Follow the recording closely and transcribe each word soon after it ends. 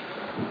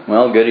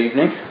Well, good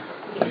evening.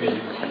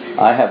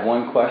 I have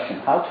one question.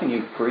 How can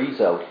you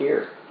freeze out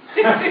here?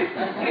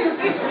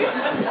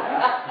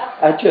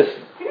 That's just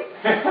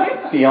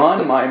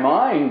beyond my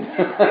mind.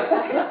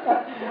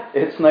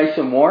 It's nice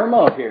and warm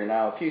out here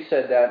now. If you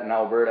said that in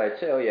Alberta, I'd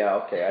say, oh yeah,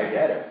 okay, I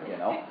get it, you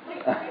know.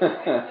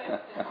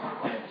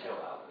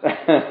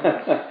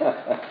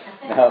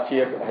 Now,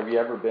 have you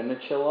ever been to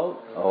Chill Out?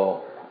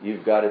 Oh,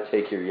 you've got to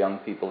take your young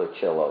people to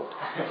Chill Out.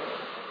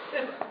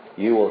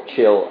 You will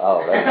chill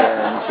out, I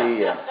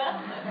guarantee you.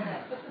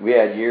 We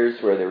had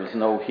years where there was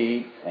no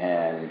heat,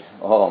 and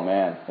oh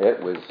man,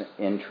 it was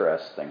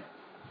interesting.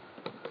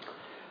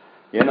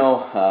 You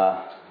know,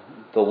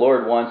 the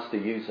Lord wants to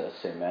use us,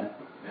 amen.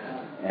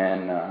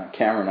 And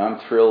Cameron, I'm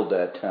thrilled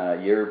that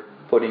you're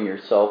putting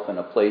yourself in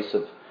a place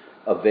of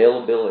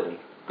availability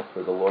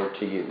for the Lord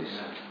to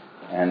use,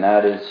 and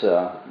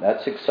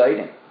that's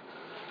exciting.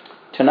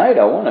 Tonight,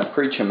 I want to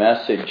preach a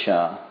message.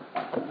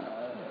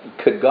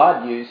 Could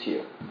God use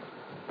you?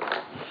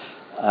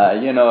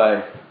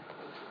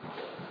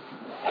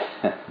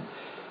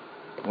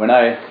 When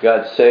I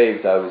got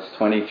saved, I was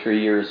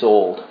 23 years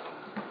old,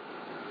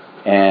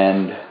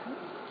 and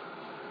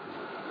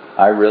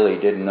I really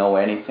didn't know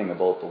anything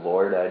about the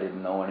Lord. I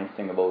didn't know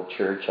anything about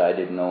church. I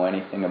didn't know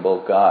anything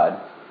about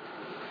God.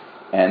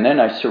 And then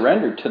I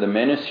surrendered to the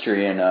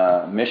ministry in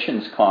a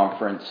missions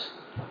conference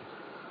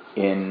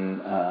in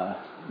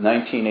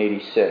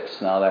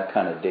 1986. Now that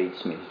kind of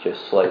dates me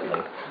just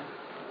slightly.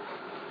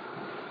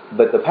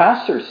 But the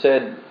pastor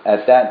said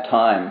at that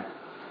time,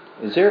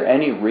 is there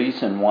any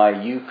reason why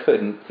you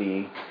couldn't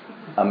be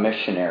a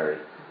missionary?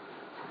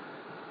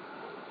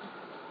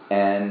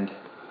 And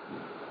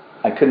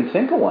I couldn't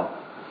think of one.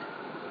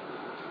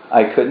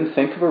 I couldn't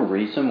think of a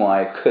reason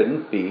why I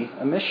couldn't be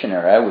a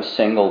missionary. I was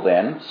single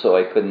then, so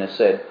I couldn't have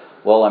said,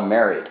 well, I'm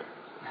married.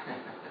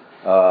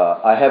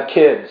 I have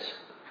kids.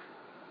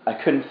 I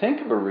couldn't think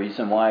of a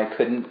reason why I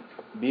couldn't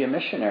be a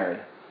missionary.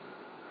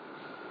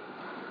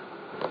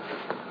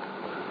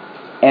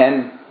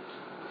 And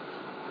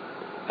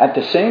at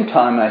the same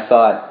time, I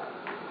thought,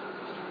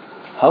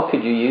 how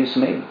could you use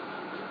me?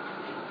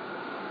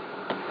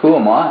 Who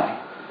am I?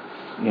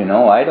 You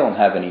know, I don't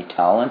have any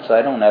talents.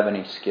 I don't have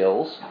any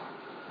skills.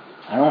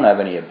 I don't have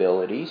any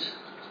abilities.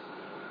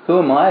 Who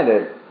am I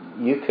that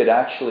you could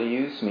actually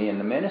use me in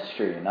the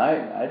ministry? And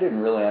I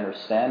didn't really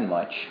understand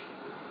much.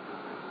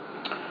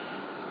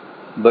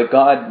 But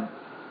God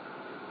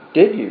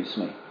did use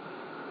me.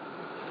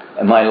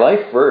 And my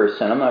life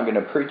verse, and I'm not going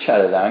to preach out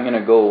of that, I'm going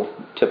to go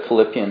to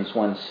Philippians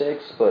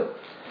 1:6, but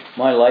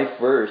my life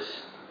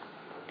verse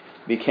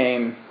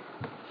became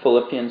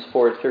Philippians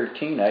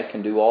 4:13. I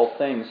can do all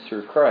things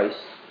through Christ,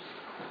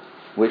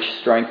 which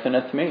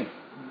strengtheneth me.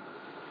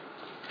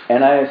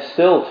 And I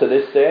still, to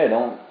this day, I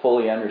don't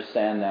fully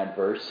understand that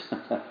verse.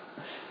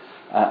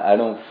 I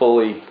don't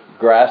fully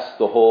grasp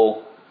the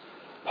whole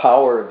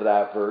power of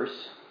that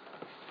verse.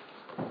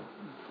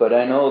 But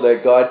I know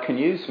that God can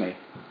use me.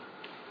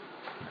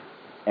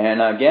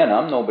 And again,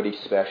 I'm nobody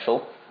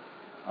special.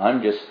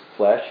 I'm just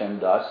flesh and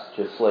dust,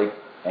 just like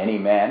any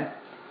man.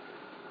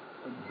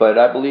 But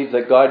I believe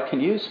that God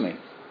can use me.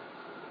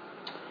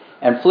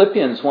 And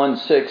Philippians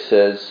 1:6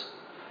 says,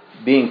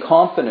 being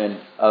confident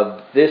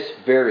of this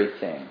very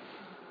thing,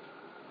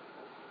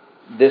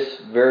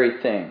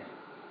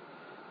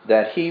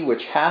 that he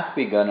which hath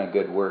begun a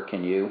good work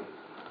in you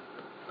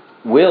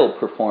will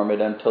perform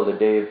it until the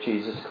day of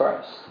Jesus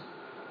Christ.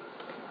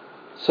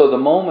 So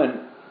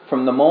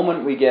from the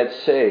moment we get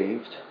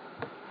saved,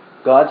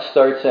 God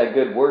starts that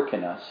good work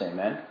in us,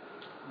 amen?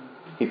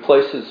 He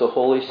places the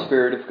Holy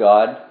Spirit of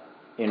God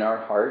in our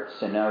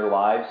hearts, in our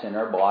lives, in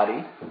our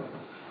body,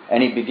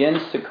 and He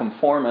begins to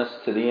conform us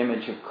to the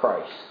image of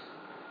Christ.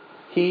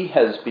 He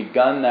has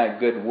begun that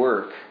good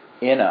work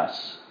in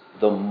us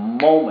the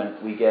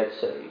moment we get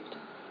saved.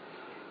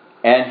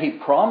 And He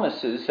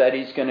promises that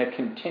He's going to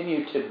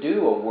continue to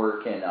do a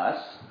work in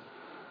us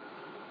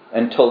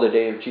until the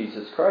day of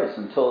Jesus Christ,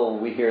 until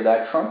we hear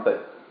that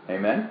trumpet.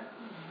 Amen?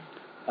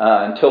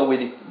 Until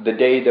the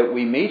day that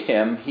we meet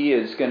Him, He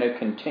is going to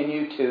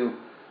continue to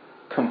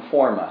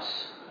conform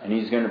us. And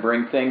He's going to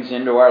bring things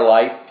into our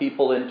life,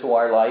 people into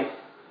our life,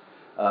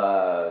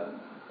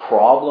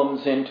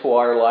 problems into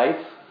our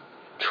life,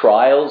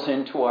 trials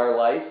into our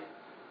life,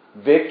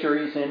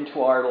 victories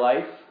into our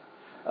life.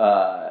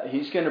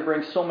 He's going to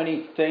bring so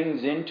many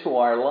things into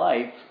our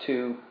life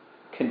to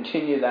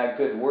continue that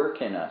good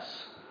work in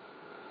us.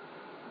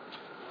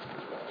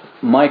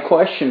 My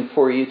question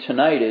for you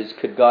tonight is,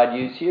 could God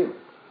use you?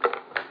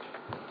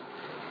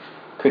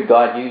 Could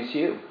God use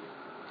you?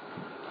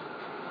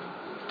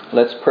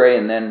 Let's pray,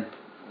 and then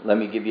let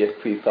me give you a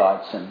few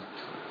thoughts and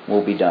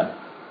we'll be done.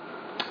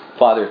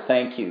 Father,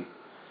 thank you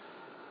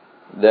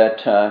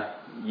that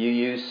you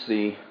use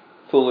the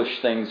foolish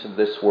things of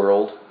this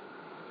world,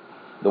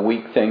 the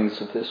weak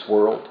things of this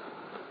world.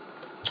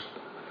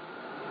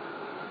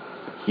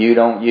 You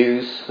don't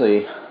use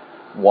the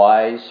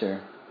wise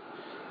or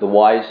the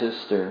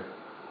wisest or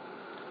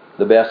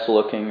the best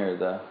looking or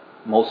the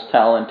most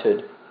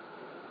talented.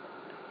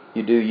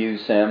 You do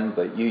use them,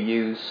 but you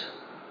use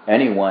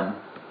anyone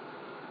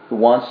who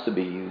wants to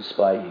be used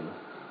by you.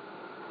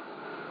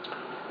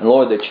 And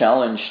Lord, the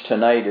challenge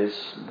tonight is,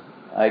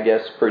 I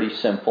guess, pretty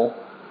simple.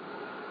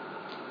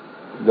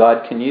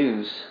 God can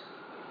use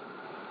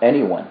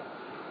anyone.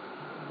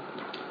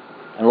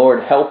 And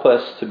Lord, help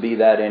us to be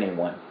that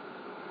anyone.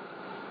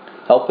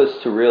 Help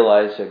us to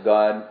realize that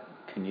God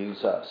can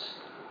use us.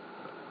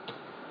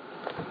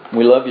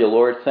 We love you,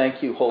 Lord.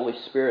 Thank you, Holy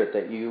Spirit,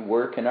 that you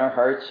work in our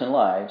hearts and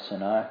lives.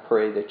 And I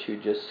pray that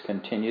you just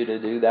continue to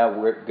do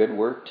that good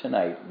work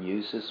tonight.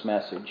 Use this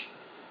message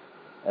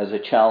as a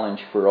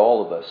challenge for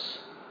all of us.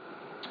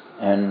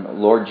 And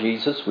Lord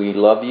Jesus, we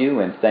love you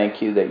and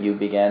thank you that you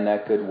began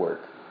that good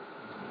work,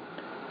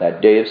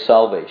 that day of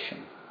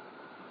salvation.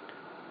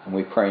 And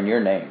we pray in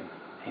your name.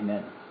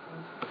 Amen.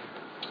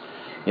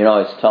 You know, I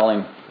was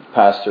telling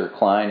Pastor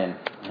Klein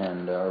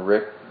and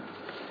Rick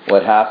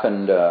what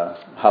happened,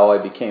 how I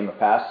became a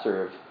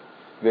pastor of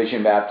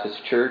Vision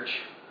Baptist Church.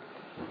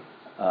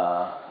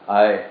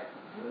 My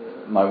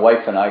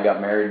wife and I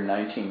got married in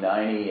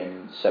 1990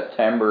 in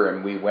September,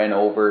 and we went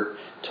over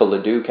to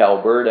Leduc,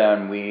 Alberta,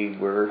 and we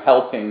were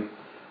helping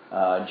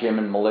Jim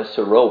and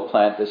Melissa Rowe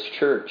plant this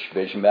church,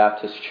 Vision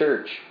Baptist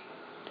Church.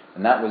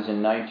 And that was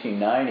in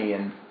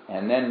 1990,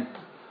 and then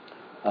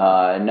in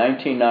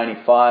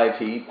 1995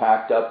 he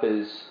packed up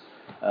his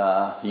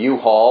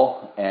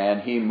U-Haul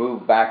and he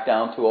moved back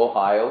down to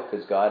Ohio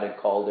because God had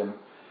called him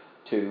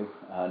to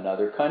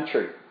another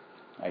country.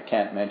 I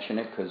can't mention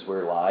it because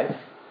we're live.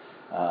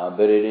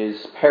 But it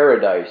is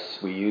paradise.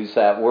 We use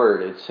that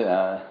word. It's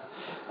a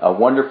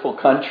wonderful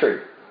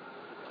country.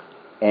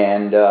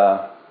 And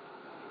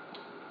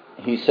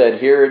he said,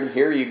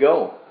 here you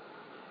go.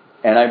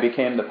 And I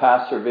became the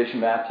pastor of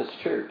Vision Baptist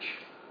Church.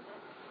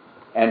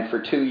 And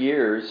for 2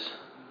 years,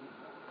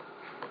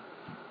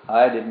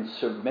 I didn't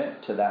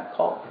submit to that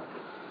call.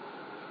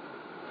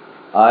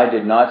 I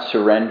did not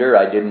surrender.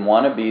 I didn't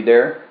want to be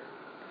there.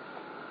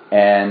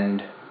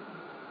 And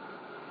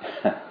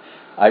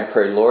I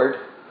pray, Lord,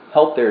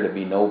 help there to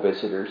be no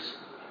visitors.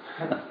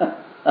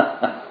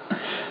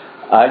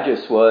 I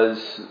just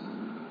was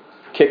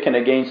kicking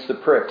against the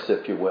pricks,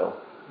 if you will.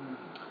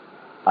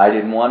 I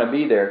didn't want to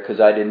be there because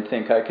I didn't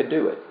think I could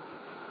do it.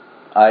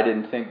 I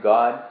didn't think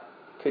God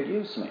could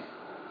use me.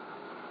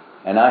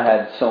 And I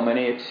had so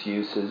many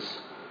excuses.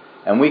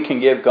 And we can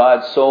give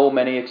God so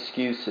many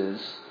excuses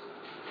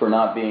for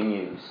not being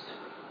used.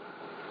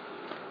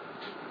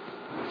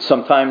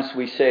 Sometimes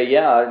we say,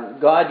 yeah,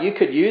 God, you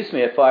could use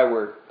me if I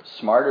were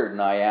smarter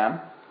than I am.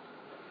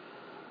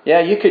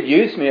 Yeah, you could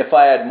use me if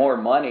I had more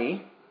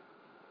money,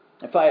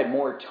 if I had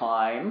more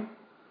time,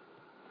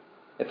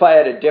 if I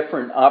had a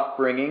different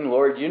upbringing.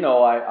 Lord, you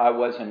know I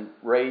wasn't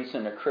raised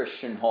in a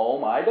Christian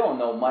home. I don't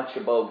know much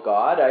about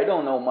God. I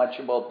don't know much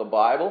about the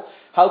Bible.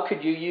 How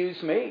could you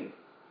use me?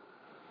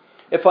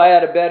 If I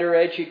had a better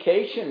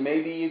education,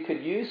 maybe you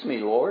could use me,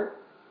 Lord.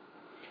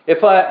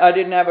 If I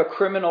didn't have a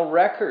criminal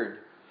record,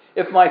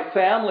 if my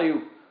family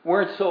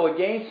weren't so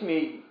against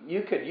me,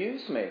 you could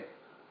use me.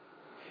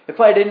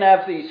 If I didn't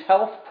have these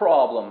health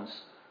problems,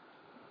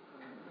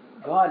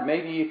 God,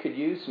 maybe you could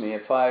use me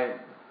if I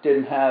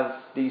didn't have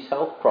these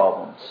health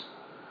problems.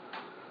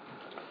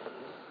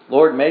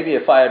 Lord, maybe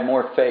if I had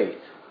more faith.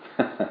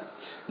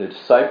 The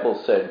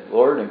disciples said,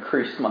 Lord,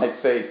 increase my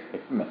faith.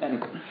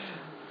 Amen.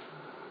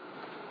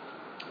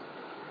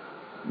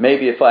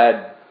 Maybe if I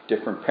had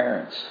different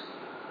parents.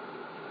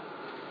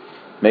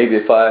 Maybe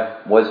if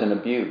I wasn't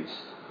abused.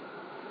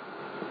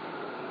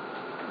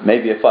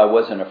 Maybe if I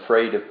wasn't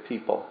afraid of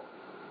people.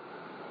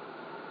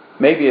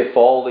 Maybe if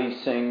all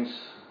these things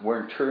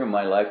weren't true in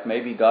my life,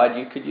 maybe God,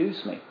 you could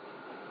use me.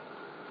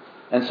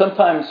 And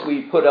sometimes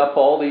we put up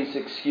all these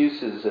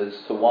excuses as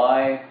to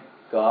why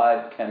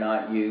God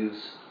cannot use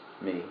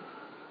me.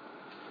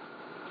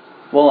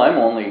 Well, I'm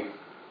only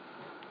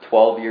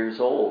 12 years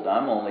old.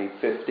 I'm only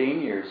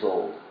 15 years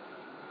old.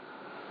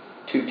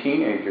 2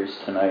 teenagers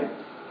tonight.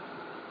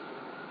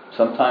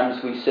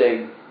 Sometimes we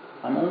say,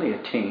 I'm only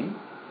a teen.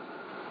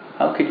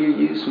 How could you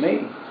use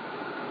me?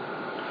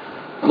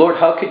 Lord,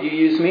 how could you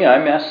use me?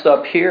 I messed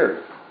up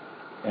here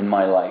in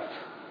my life.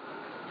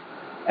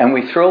 And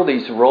we throw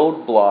these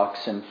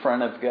roadblocks in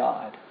front of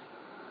God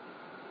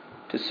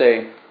to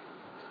say,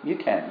 you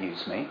can't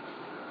use me.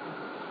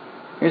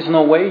 There's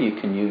no way you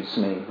can use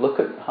me. Look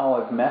at how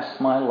I've messed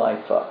my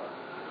life up.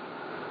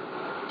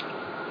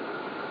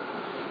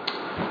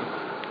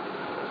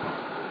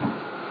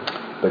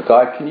 But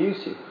God can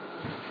use you.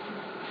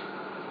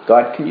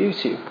 God can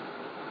use you.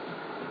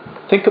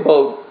 Think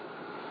about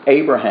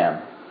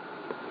Abraham.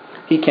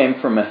 He came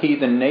from a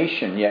heathen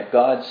nation, yet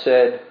God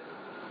said,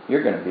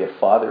 you're going to be a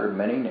father of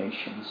many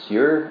nations.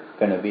 You're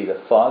going to be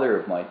the father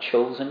of my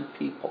chosen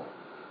people.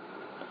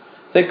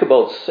 Think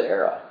about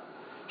Sarah.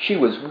 She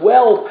was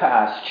well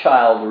past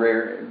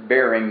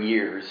childbearing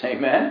years.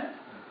 Amen?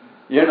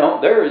 You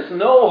know, there is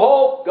no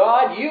hope.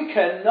 God, you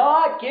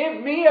cannot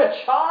give me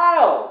a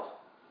child.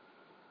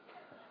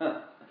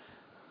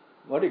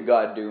 What did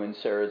God do in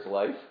Sarah's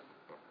life?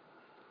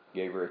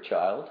 Gave her a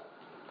child.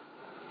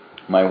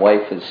 My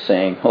wife is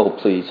saying, oh,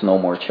 please, no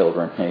more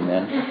children.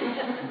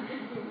 Amen.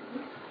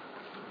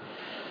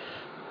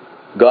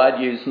 God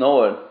used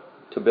Noah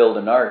to build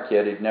an ark,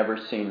 yet he'd never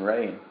seen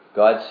rain.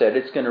 God said,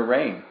 it's going to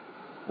rain.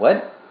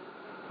 What?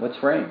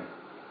 What's rain?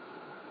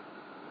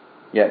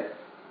 Yet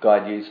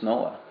God used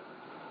Noah.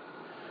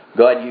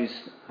 God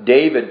used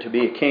David to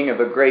be a king of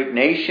a great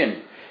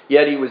nation,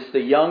 yet he was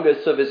the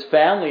youngest of his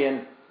family,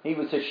 and he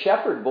was a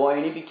shepherd boy,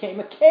 and he became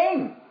a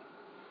king.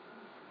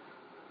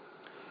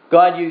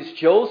 God used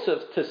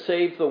Joseph to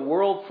save the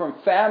world from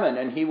famine,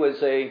 and he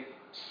was a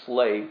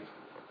slave.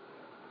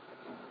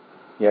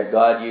 Yet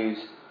God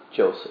used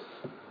Joseph.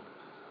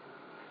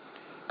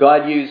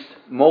 God used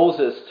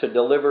Moses to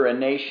deliver a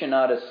nation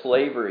out of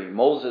slavery.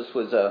 Moses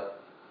was a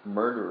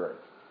murderer.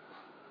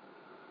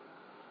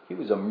 He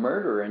was a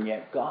murderer, and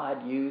yet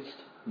God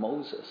used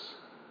Moses.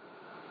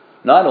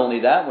 Not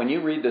only that, when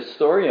you read the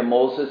story of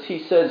Moses,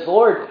 he says,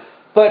 Lord,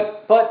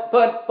 but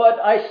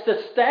I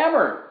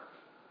stammer.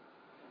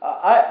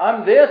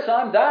 I'm this,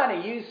 I'm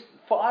that. He used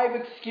 5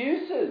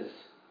 excuses.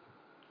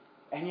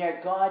 And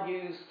yet God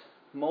used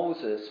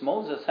Moses.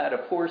 Moses had a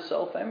poor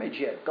self-image,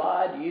 yet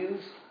God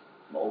used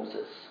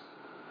Moses.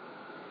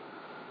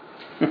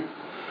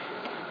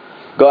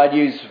 God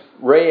used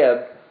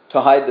Rahab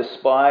to hide the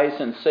spies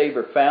and save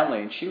her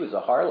family, and she was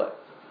a harlot.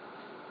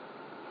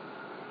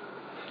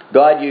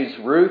 God used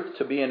Ruth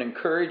to be an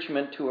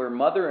encouragement to her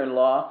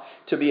mother-in-law,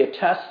 to be a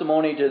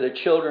testimony to the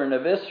children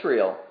of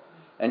Israel,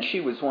 and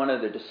she was one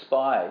of the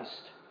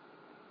despised.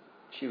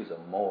 She was a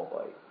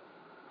Moabite.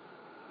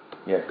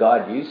 Yet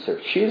God used her.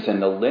 She is in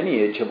the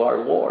lineage of our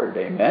Lord.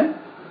 Amen?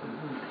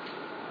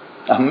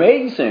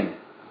 Amazing.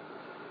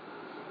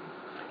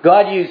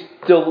 God used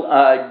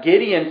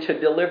Gideon to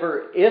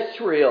deliver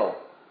Israel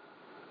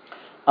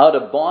out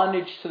of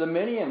bondage to the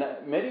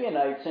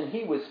Midianites, and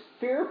he was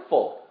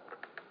fearful.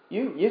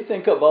 You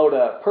think about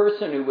a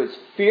person who was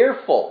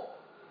fearful.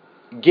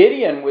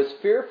 Gideon was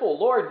fearful.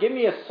 Lord, give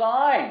me a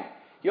sign.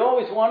 You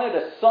always wanted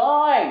a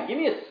sign. Give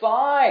me a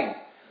sign.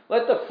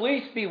 Let the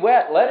fleece be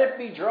wet. Let it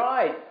be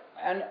dry.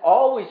 And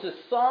always a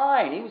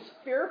sign. He was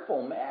a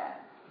fearful man.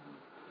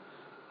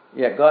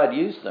 Yet God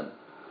used them.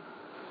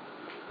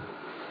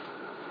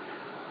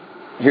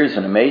 Here's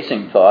an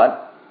amazing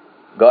thought.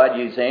 God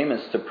used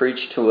Amos to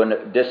preach to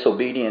a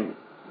disobedient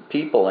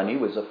people, and he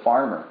was a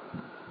farmer.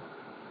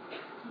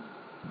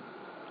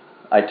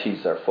 I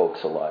tease our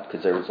folks a lot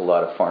because there was a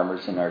lot of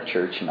farmers in our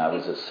church, and I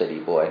was a city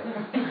boy.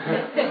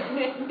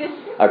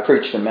 I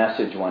preached a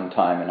message one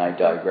time, and I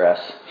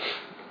digress.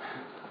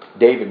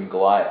 David and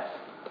Goliath.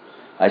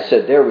 I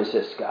said there was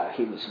this guy.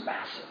 He was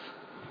massive.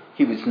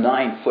 He was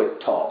 9 foot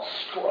tall,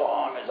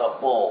 strong as a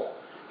bull.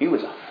 He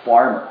was a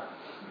farmer.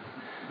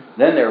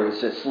 Then there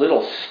was this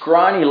little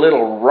scrawny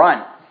little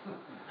runt.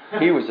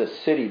 He was a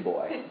city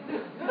boy.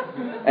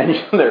 And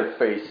their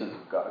faces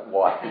got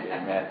wide,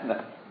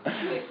 amen.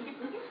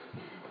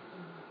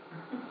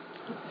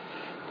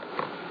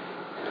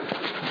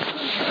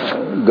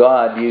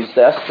 God used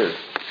Esther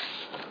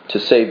to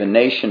save a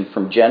nation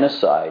from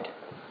genocide.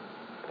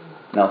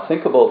 Now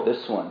think about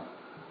this one.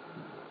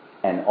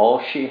 And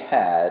all she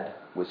had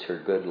was her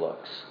good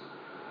looks.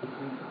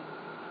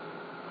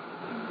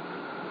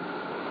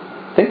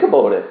 Think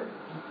about it.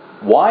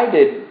 Why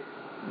did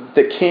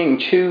the king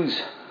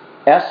choose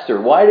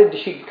Esther? Why did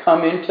she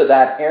come into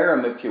that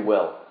harem, if you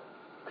will?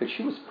 Because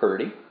she was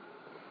pretty.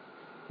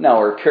 Now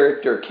her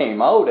character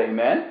came out,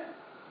 amen?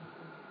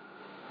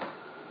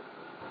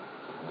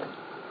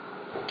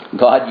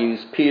 God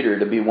used Peter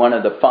to be one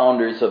of the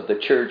founders of the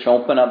church,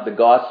 open up the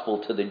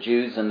gospel to the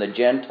Jews and the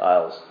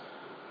Gentiles.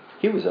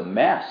 He was a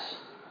mess.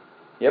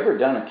 You ever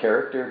done a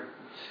character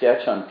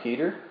sketch on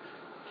Peter?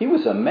 He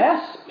was a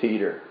mess,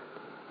 Peter.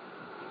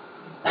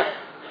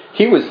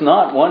 He was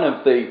not one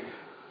of the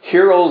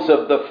heroes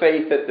of the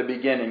faith at the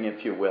beginning,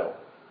 if you will.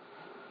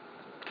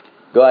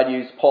 God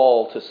used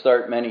Paul to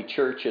start many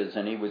churches,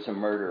 and he was a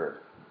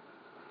murderer.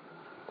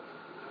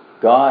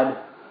 God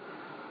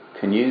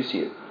can use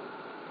you.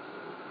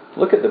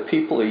 Look at the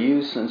people he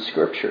used in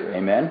Scripture,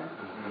 amen?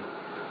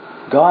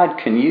 God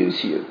can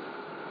use you.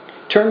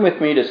 Turn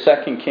with me to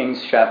 2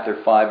 Kings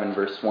chapter 5 and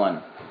verse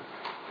 1.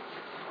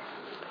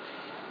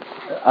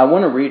 I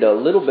want to read a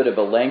little bit of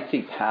a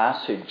lengthy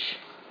passage,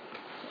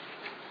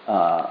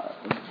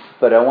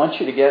 but I want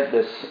you to get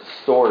this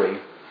story.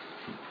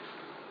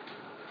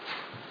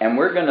 And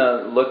we're going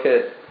to look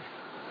at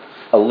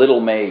a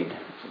little maid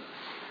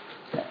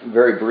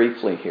very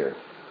briefly here.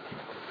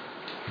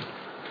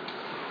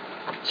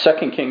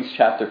 2 Kings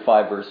chapter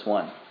 5 verse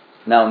 1.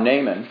 Now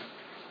Naaman,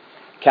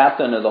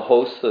 captain of the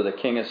host of the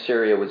king of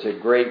Syria, was a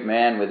great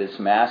man with his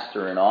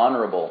master and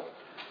honorable,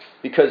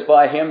 because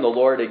by him the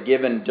Lord had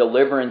given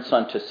deliverance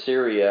unto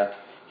Syria.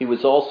 He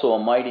was also a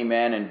mighty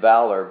man in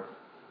valor,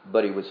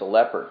 but he was a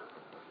leper.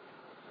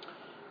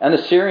 And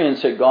the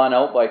Syrians had gone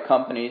out by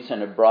companies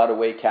and had brought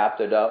away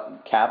captive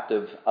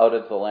out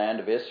of the land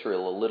of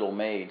Israel a little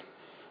maid,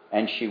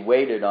 and she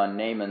waited on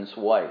Naaman's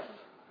wife.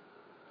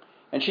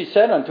 And she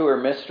said unto her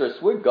mistress,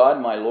 Would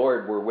God my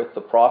Lord were with the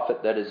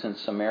prophet that is in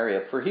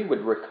Samaria, for he would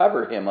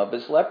recover him of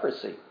his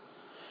leprosy.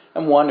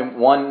 And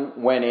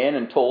one went in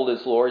and told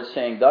his lord,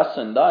 saying, Thus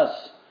and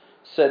thus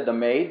said the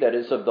maid that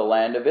is of the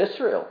land of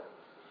Israel.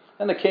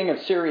 And the king of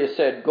Syria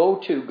said, Go,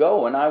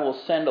 and I will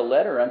send a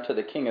letter unto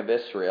the king of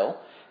Israel.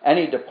 And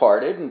he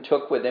departed, and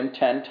took with him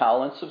 10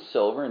 talents of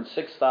silver, and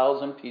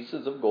 6,000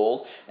 pieces of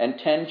gold, and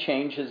 10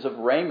 changes of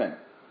raiment.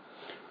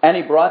 And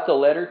he brought the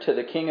letter to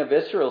the king of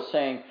Israel,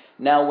 saying,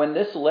 Now when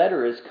this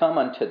letter is come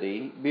unto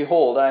thee,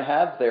 behold, I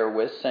have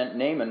therewith sent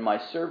Naaman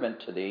my servant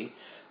to thee,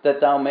 that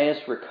thou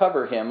mayest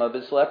recover him of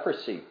his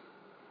leprosy.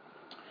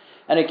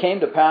 And it came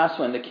to pass,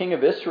 when the king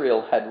of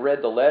Israel had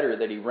read the letter,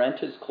 that he rent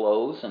his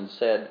clothes, and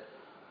said,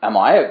 Am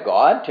I a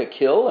God to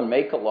kill and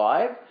make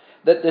alive,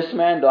 that this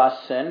man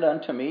doth send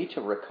unto me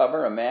to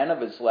recover a man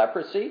of his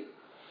leprosy?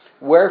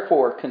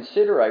 Wherefore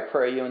consider, I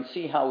pray you, and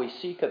see how he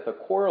seeketh a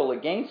quarrel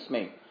against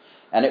me.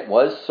 And it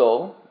was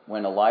so,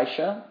 when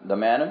Elisha, the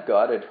man of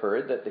God, had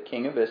heard that the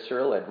king of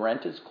Israel had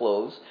rent his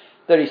clothes,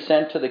 that he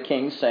sent to the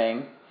king,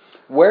 saying,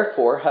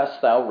 Wherefore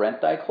hast thou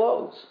rent thy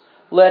clothes?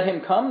 Let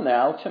him come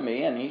now to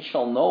me, and he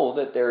shall know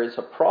that there is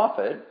a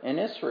prophet in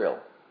Israel.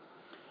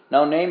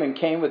 Now Naaman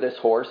came with his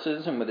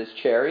horses and with his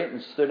chariot,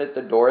 and stood at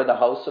the door of the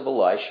house of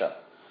Elisha.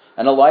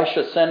 And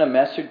Elisha sent a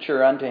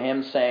messenger unto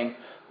him, saying,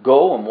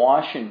 Go and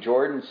wash in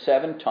Jordan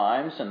 7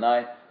 times, and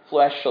thy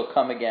flesh shall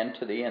come again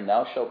to thee, and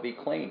thou shalt be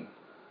clean.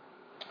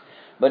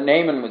 But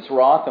Naaman was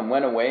wroth, and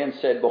went away, and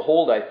said,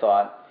 Behold, I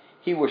thought,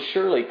 he will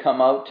surely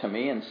come out to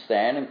me, and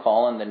stand, and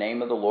call on the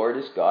name of the Lord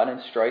his God,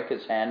 and strike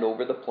his hand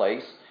over the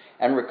place,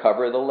 and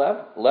recover the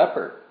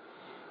leper.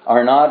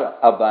 Are not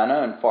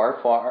Abana and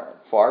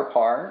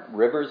Pharpar,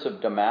 rivers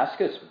of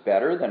Damascus,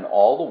 better than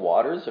all the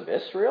waters of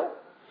Israel?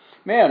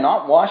 May I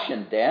not wash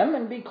in them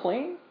and be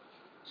clean?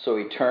 So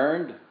he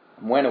turned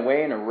and went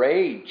away in a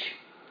rage.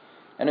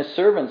 And his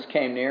servants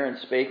came near and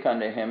spake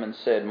unto him, and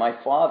said, My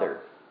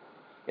father,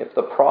 if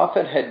the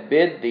prophet had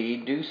bid thee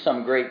do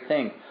some great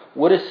thing,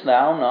 wouldest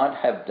thou not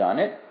have done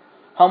it?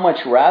 How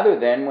much rather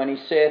then when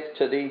he saith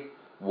to thee,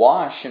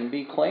 Wash and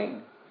be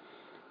clean?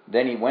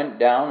 Then he went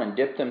down and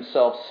dipped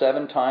himself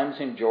 7 times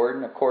in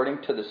Jordan,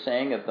 according to the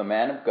saying of the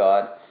man of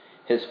God.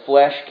 His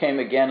flesh came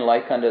again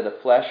like unto the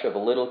flesh of a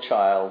little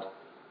child,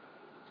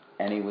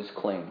 and he was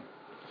clean.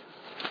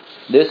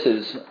 This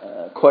is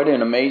quite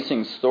an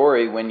amazing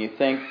story when you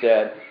think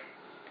that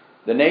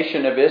the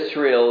nation of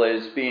Israel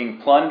is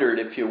being plundered,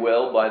 if you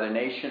will, by the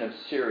nation of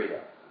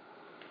Syria.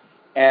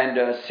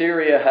 And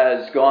Syria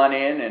has gone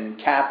in and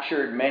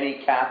captured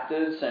many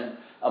captives, and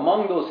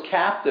among those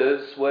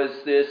captives was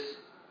this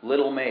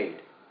little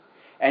maid.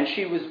 And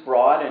she was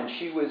brought, and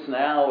she was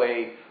now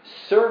a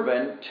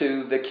servant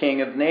to the king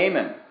of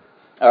Naaman,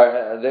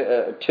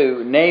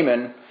 to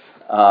Naaman,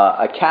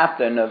 a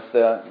captain of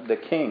the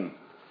king.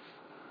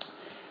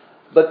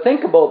 But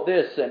think about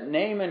this, that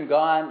Naaman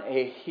got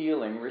a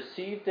healing,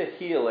 received a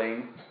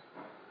healing,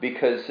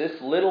 because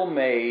this little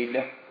maid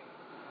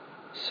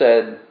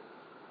said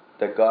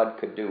that God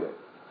could do it.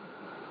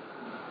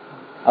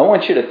 I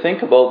want you to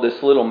think about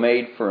this little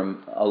maid for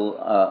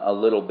a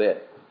little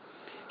bit.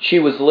 She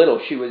was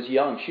little, she was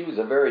young, she was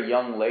a very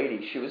young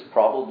lady. She was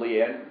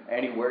probably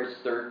anywhere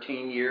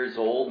 13 years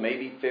old,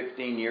 maybe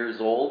 15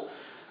 years old,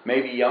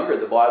 maybe younger.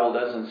 The Bible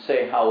doesn't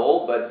say how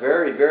old, but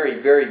very,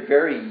 very, very,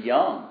 very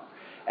young.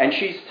 And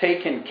she's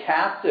taken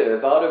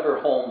captive out of her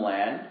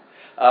homeland.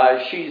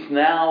 She's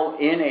now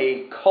in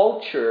a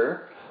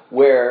culture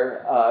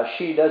where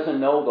she doesn't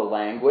know the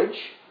language.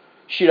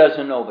 She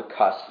doesn't know the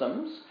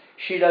customs.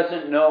 She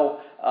doesn't know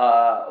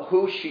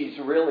who she's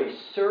really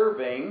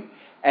serving.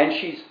 And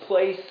she's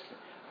placed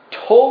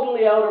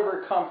totally out of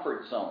her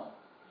comfort zone.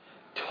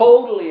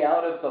 Totally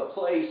out of the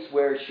place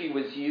where she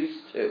was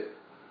used to.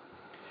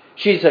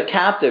 She's a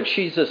captive.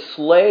 She's a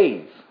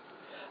slave.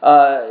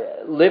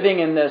 Living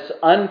in this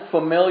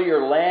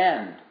unfamiliar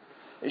land.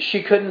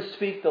 She couldn't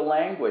speak the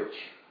language.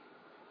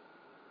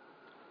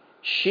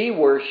 She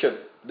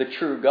worshipped the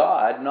true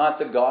God, not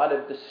the God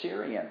of the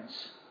Syrians.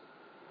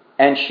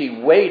 And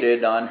she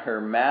waited on her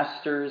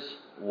master's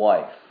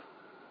wife.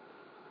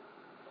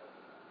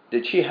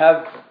 Did she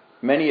have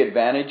many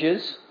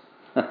advantages?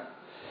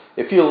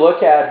 If you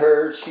look at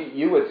her,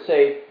 you would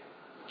say,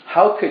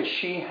 how could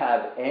she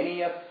have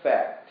any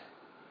effect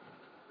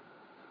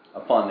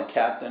upon the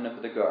captain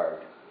of the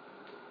guard?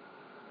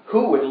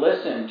 Who would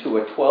listen to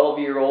a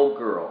 12-year-old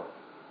girl?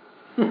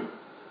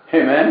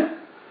 Amen?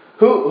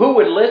 Who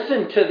would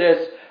listen to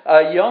this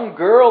young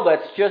girl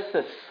that's just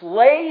a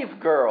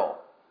slave girl?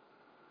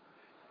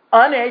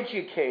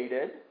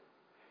 Uneducated.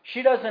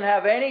 She doesn't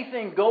have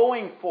anything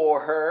going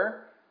for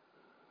her.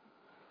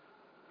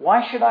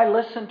 Why should I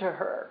listen to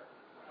her?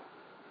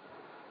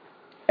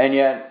 And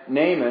yet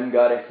Naaman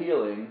got a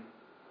healing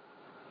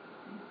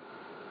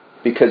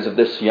because of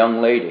this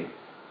young lady.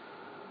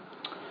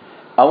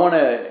 I want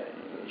to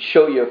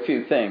show you a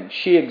few things.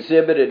 She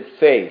exhibited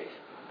faith.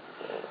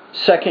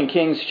 2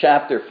 Kings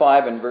chapter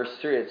 5 and verse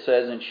 3 it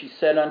says, And she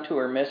said unto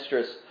her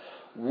mistress,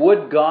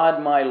 Would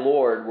God my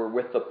Lord were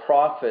with the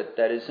prophet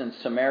that is in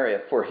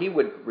Samaria, for he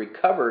would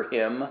recover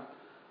him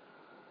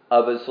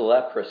of his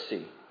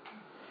leprosy.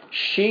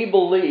 She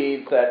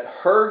believed that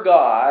her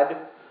God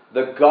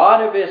the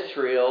God of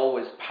Israel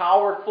was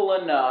powerful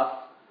enough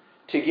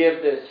to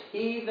give this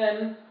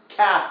heathen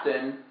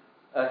captain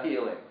a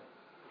healing.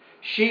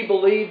 She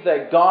believed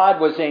that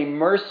God was a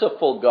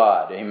merciful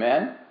God.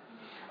 Amen?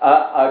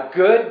 A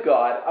good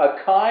God,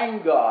 a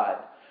kind God,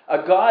 a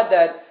God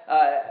that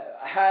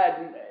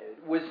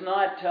was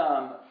not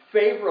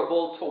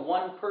favorable to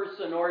one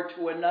person or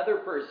to another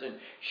person.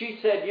 She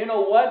said, you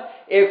know what?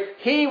 If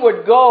he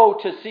would go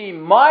to see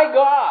my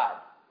God,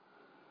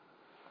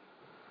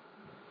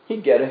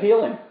 he'd get a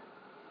healing.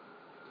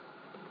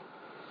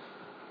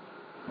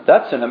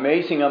 That's an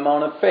amazing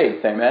amount of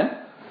faith. Amen?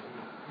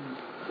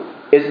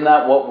 Isn't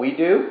that what we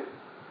do?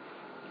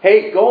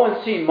 Hey, go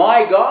and see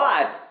my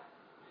God.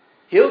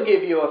 He'll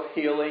give you a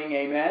healing.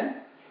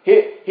 Amen?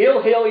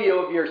 He'll heal you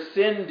of your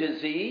sin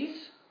disease.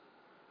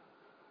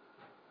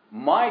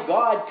 My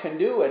God can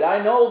do it.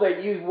 I know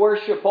that you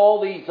worship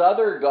all these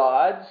other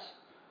gods.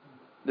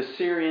 The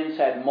Syrians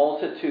had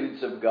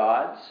multitudes of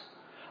gods.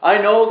 I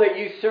know that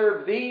you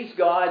serve these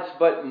gods,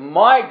 but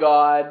my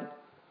God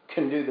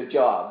can do the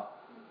job.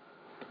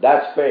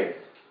 That's faith.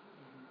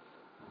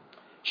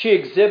 She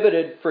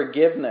exhibited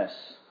forgiveness.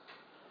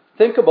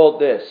 Think about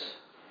this.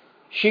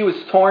 She was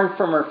torn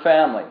from her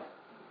family.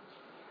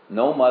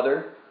 No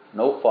mother,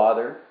 no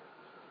father,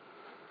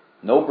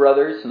 no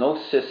brothers,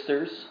 no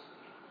sisters,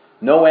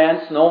 no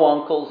aunts, no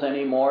uncles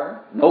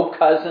anymore, no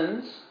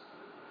cousins.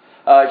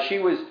 She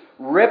was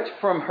ripped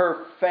from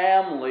her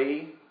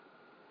family,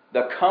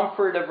 the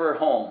comfort of her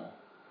home.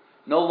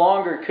 No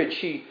longer could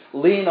she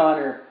lean on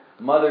her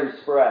mother's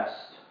breast.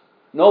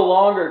 No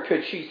longer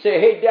could she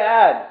say, hey,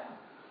 Dad.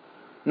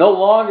 No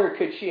longer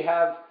could she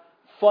have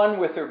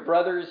fun with her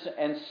brothers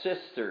and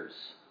sisters.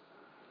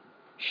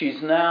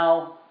 She's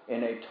now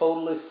in a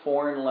totally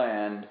foreign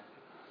land,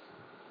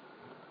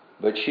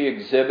 but she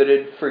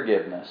exhibited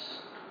forgiveness.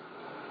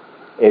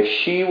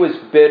 If she was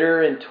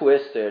bitter and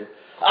twisted,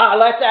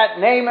 let that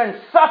Naaman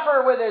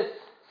suffer with his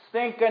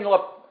stinking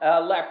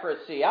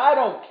leprosy. I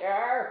don't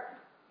care.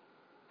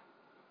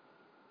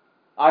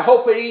 I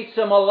hope it eats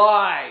him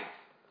alive.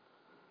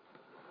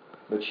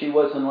 But she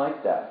wasn't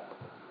like that.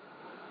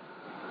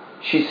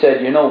 She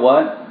said, you know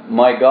what?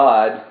 My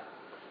God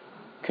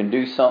can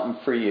do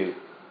something for you.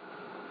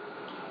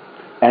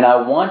 And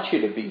I want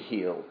you to be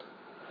healed.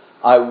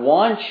 I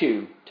want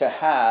you to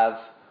have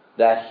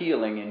that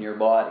healing in your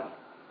body.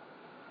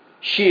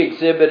 She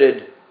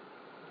exhibited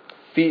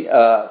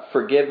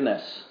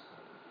forgiveness.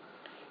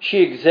 She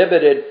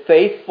exhibited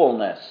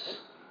faithfulness.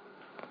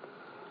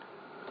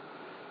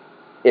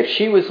 If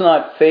she was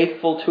not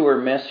faithful to her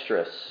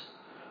mistress,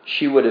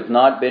 she would have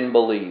not been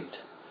believed.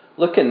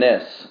 Look in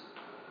this.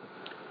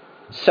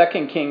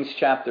 2 Kings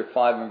chapter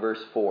 5 and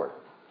verse 4.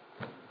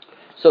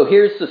 So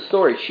here's the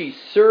story. She's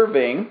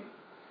serving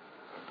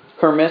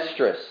her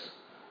mistress.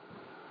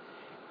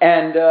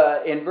 And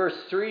in verse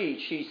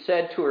 3, she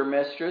said to her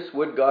mistress,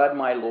 would God,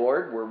 my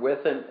Lord, were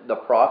with the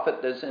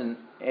prophet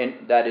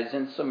that is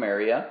in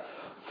Samaria,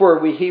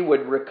 for he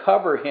would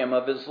recover him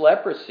of his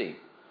leprosy.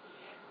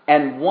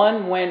 And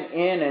one went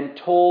in and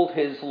told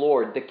his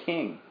Lord, the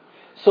king.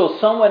 So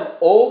someone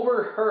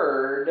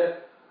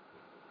overheard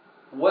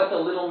what the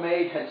little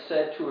maid had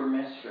said to her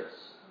mistress,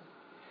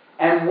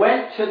 and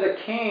went to the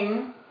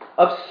king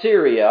of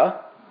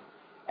Syria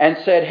and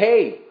said,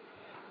 hey,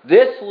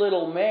 this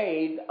little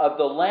maid of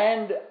the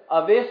land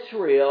of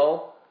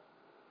Israel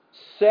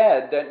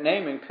said that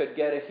Naaman could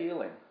get a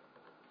healing.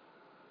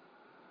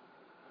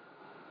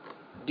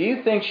 Do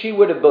you think she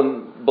would have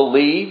been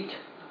believed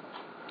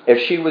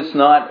if she was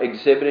not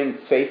exhibiting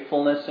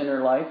faithfulness in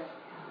her life?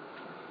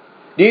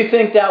 Do you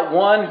think that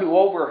one who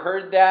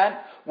overheard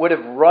that would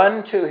have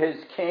run to his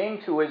king,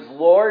 to his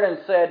Lord, and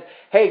said,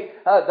 hey,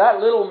 that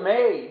little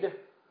maid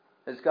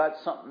has got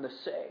something to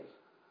say?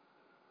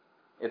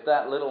 If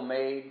that little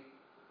maid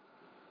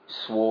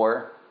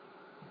swore,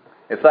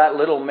 if that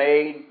little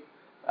maid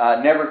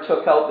never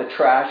took out the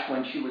trash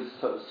when she was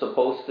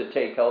supposed to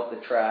take out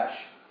the trash,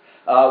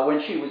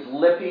 when she was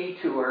lippy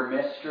to her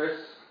mistress,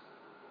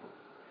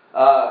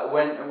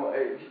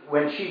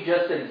 when she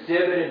just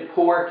exhibited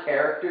poor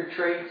character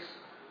traits,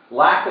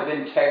 lack of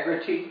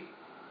integrity,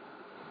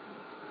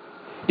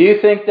 do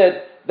you think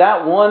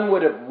that one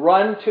would have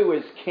run to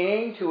his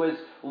king, to his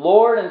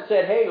Lord, and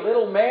said, hey,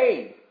 little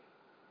maid?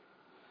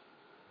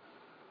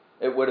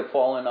 It would have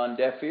fallen on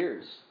deaf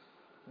ears.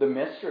 The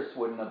mistress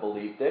wouldn't have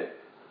believed it.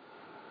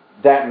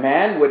 That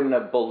man wouldn't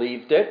have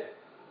believed it.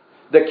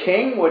 The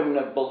king wouldn't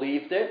have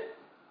believed it.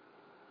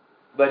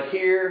 But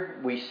here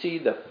we see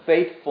the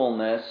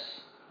faithfulness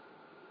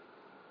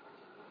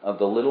of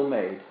the little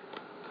maid.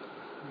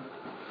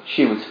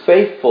 She was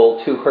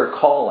faithful to her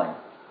calling.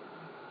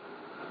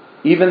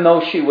 Even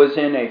though she was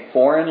in a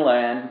foreign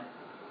land,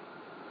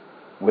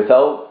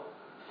 without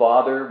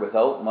father,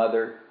 without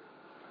mother,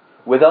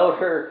 without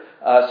her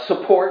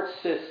support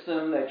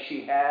system that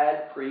she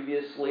had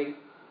previously,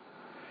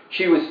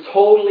 she was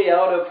totally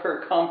out of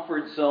her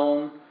comfort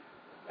zone,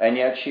 and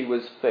yet she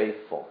was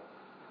faithful.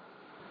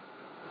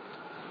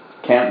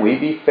 Can't we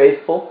be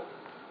faithful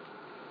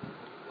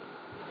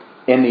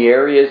in the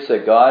areas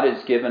that God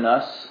has given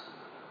us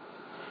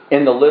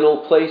In the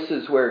little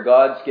places where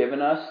God's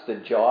given us, the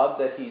job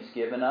that He's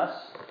given us.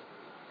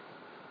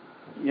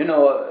 You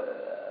know,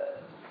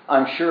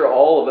 I'm sure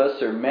all of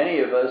us, or many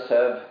of us,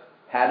 have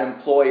had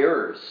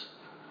employers.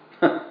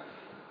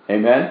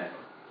 Amen?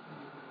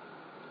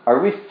 Are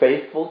we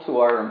faithful to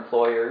our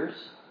employers?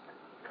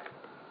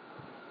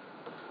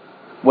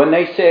 When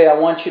they say, I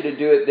want you to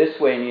do it this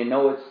way, and you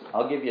know it's...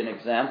 I'll give you an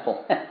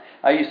example.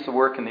 I used to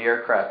work in the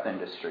aircraft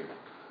industry.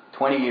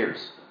 20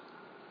 years.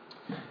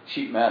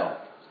 Sheet metal.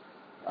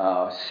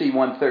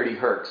 C-130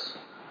 Hertz.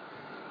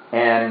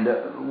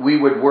 And we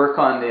would work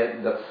on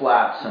the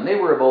flaps, and they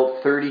were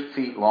about 30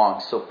 feet long,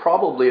 so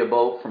probably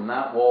about from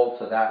that wall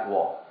to that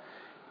wall.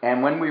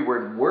 And when we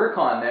would work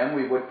on them,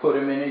 we would put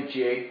them in a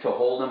jig to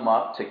hold them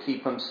up, to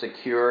keep them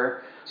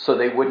secure so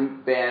they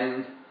wouldn't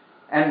bend.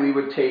 And we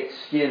would take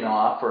skin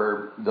off,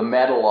 or the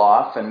metal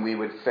off, and we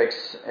would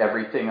fix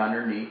everything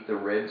underneath, the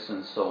ribs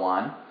and so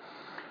on.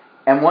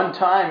 And one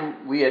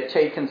time we had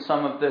taken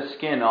some of the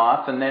skin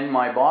off, and then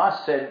my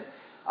boss said,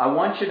 I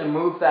want you to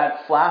move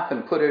that flap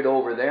and put it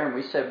over there. And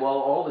we said, well,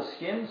 all the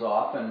skin's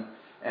off, and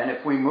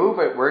if we move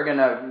it, we're going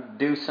to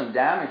do some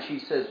damage. He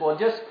says, well,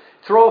 just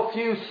throw a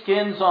few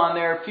skins on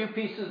there, a few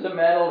pieces of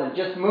metal, and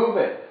just move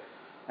it.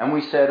 And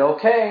we said,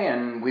 okay,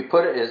 and we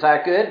put it, is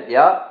that good?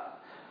 Yep.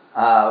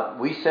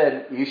 We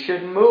said, you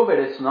shouldn't move it,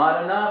 it's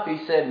not enough.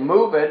 He said,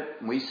 move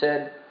it. We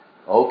said,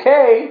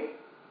 okay.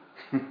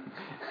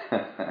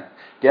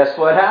 Guess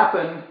what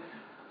happened?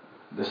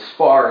 The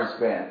spars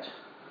bent,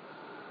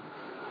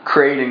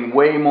 creating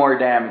way more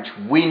damage.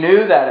 We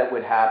knew that it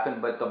would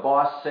happen, but the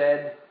boss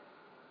said,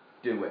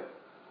 do it.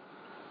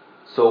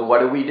 So what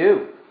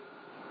do?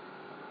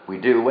 We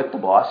do what the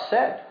boss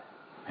said.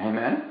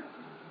 Amen?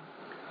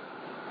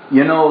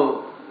 You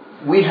know,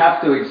 we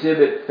have to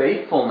exhibit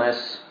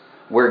faithfulness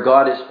where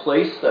God has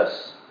placed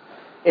us.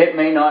 It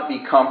may not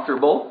be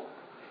comfortable.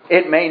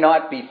 It may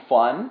not be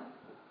fun.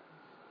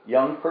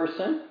 Young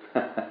person,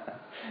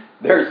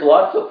 there's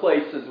lots of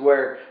places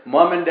where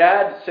mom and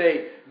dad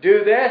say,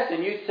 do this,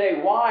 and you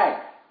say,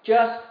 why?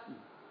 Just,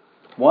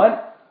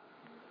 what?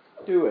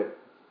 Do it.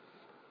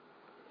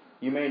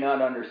 You may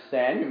not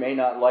understand, you may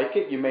not like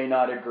it, you may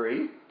not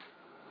agree,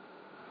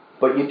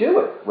 but you do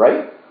it,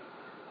 right?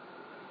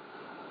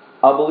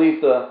 I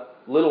believe the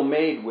little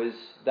maid was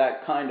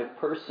that kind of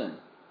person.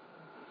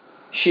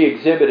 She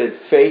exhibited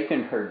faith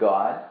in her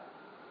God.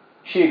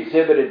 She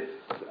exhibited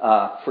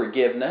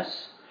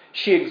forgiveness.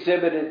 She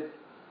exhibited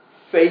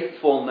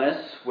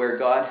faithfulness where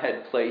God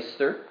had placed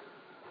her.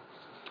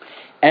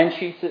 And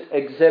she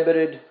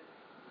exhibited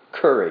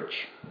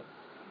courage.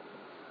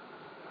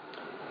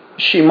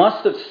 She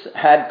must have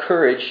had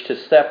courage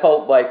to step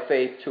out by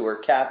faith to her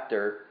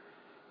captor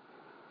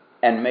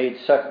and make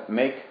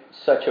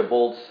such a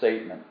bold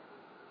statement.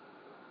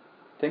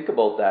 Think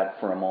about that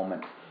for a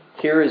moment.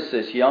 Here is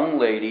this young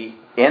lady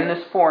in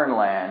this foreign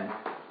land,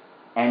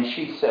 and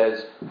she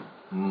says,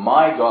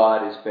 my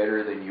God is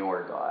better than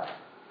your God.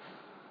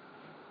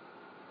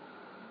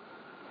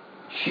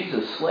 She's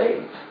a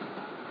slave.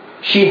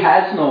 She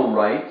has no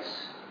rights.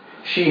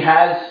 She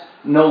has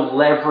no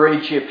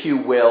leverage, if you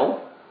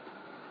will.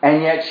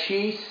 And yet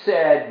she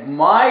said,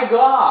 my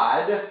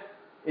God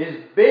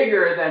is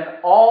bigger than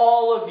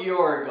all of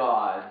your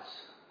gods.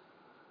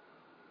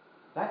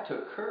 That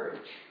took courage.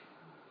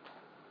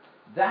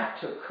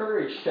 That took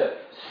courage to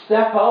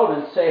step out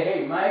and say,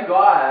 hey, my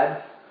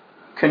God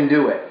can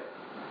do it.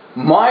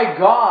 My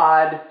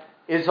God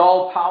is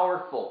all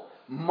powerful.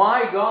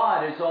 My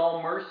God is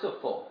all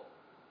merciful.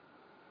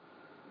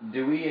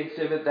 Do we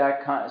exhibit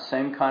that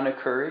same kind of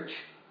courage?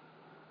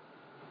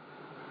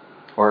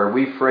 Or are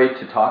we afraid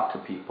to talk to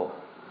people?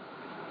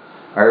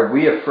 Are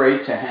we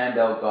afraid to hand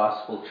out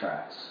gospel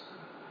tracts?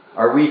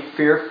 Are we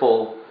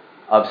fearful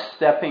of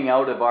stepping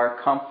out of our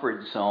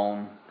comfort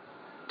zone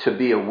to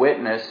be a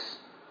witness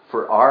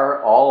for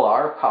all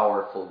our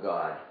powerful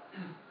God?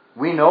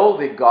 We know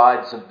the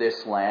gods of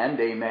this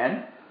land,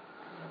 amen?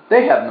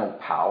 They have no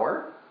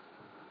power.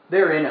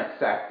 They're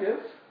ineffective.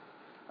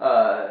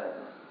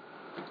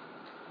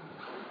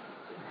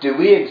 Do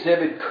we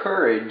exhibit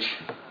courage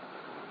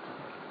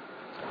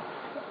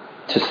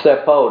to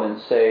step out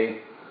and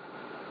say,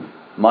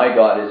 my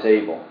God is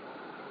able.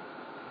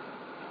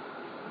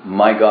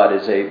 My God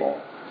is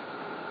able.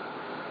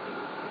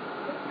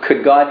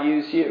 Could God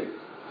use you?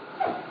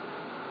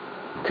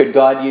 Could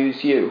God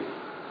use you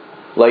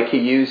like He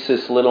used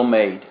this little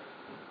maid?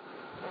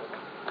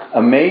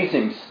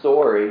 Amazing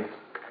story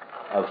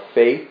of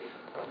faith,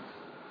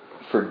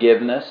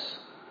 forgiveness,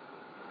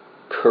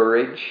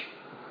 courage.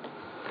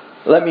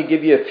 Let me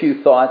give you a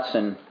few thoughts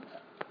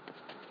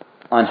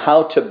on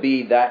how to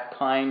be that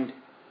kind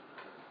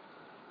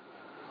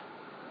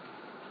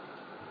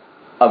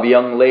of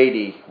young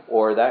lady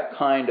or that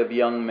kind of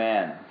young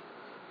man.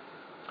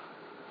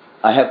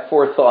 I have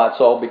 4 thoughts,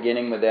 all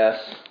beginning with S.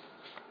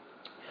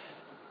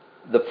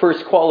 The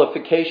first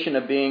qualification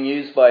of being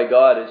used by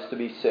God is to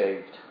be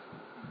saved.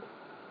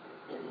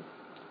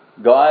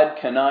 God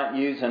cannot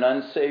use an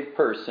unsaved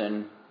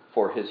person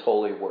for His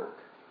holy work.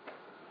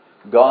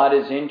 God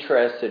is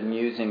interested in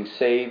using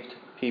saved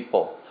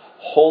people.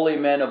 holy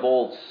men of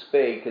old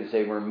spake as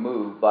they were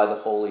moved by the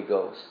Holy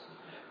Ghost.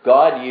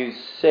 God used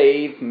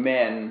saved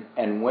men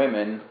and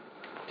women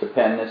to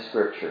pen this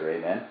scripture.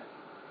 Amen.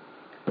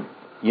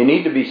 You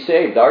need to be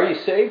saved. Are you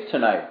saved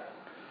tonight?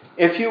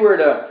 If you were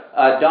to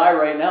die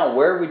right now,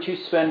 where would you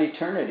spend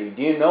eternity?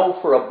 Do you know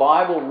for a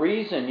Bible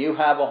reason you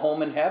have a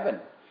home in heaven?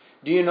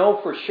 Do you know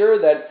for sure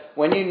that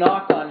when you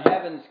knock on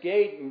heaven's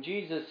gate and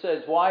Jesus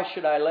says, "Why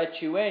should I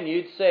let you in?"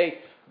 you'd say,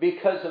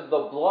 "Because of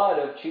the blood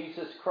of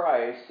Jesus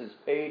Christ has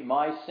paid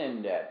my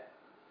sin debt."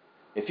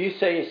 If you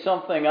say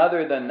something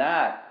other than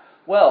that,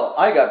 "Well,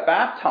 I got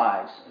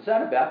baptized." Is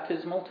that a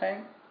baptismal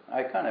tank?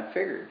 I kind of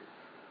figured.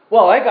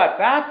 "Well, I got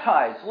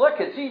baptized. Look,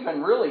 it's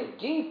even really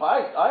deep.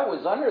 I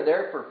was under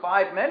there for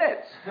 5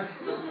 minutes."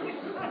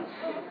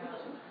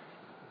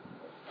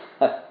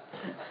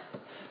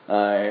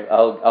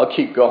 I'll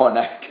keep going.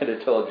 I could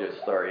have told you a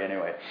story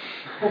anyway.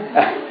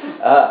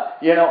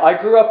 I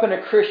grew up in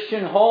a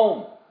Christian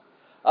home.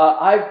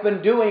 I've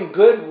been doing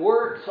good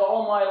works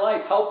all my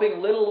life,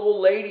 helping little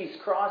old ladies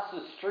cross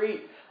the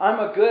street. I'm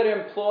a good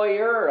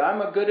employer.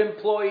 I'm a good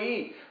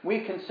employee. We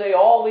can say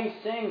all these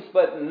things,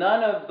 but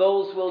none of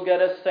those will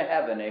get us to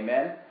heaven.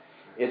 Amen?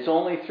 It's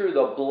only through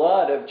the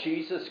blood of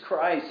Jesus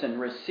Christ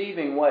and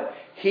receiving what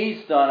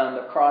He's done on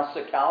the cross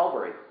of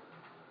Calvary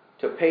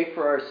to pay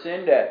for our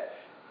sin debt.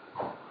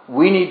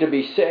 We need to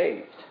be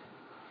saved.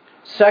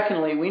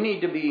 Secondly, we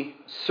need to be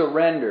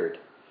surrendered.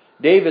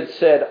 David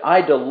said,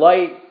 "I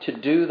delight to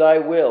do thy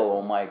will,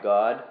 O my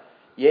God.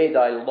 Yea,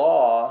 thy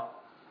law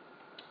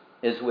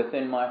is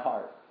within my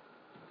heart."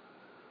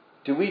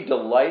 Do we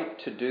delight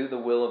to do the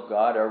will of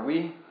God? Are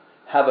we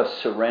have a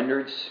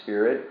surrendered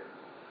spirit?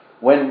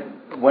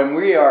 When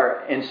we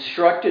are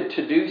instructed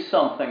to do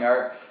something,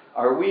 are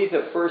we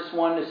the first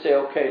one to say,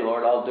 "Okay,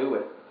 Lord, I'll do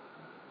it"?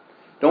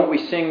 Don't we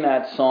sing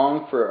that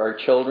song for our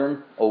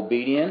children,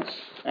 obedience?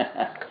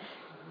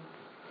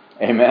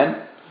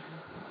 Amen?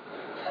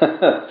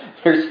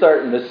 You're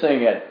starting to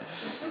sing it.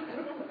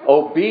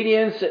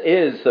 Obedience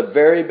is the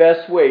very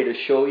best way to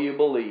show you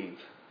believe.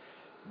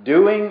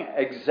 Doing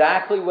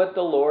exactly what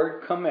the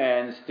Lord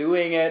commands.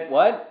 Doing it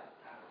what?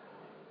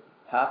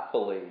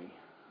 Happily.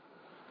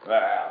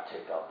 I'll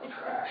take out the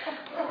trash.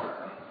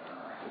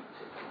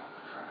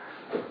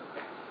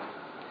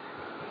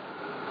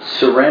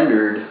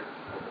 Surrendered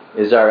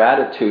is our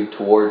attitude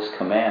towards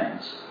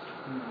commands.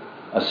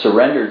 A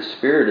surrendered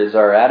spirit is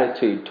our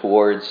attitude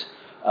towards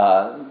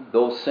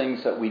those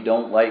things that we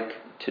don't like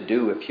to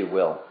do, if you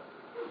will.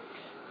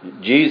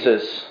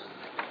 Jesus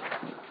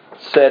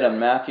said in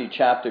Matthew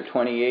chapter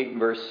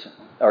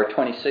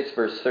 26,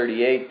 verse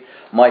 38,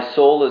 "My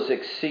soul is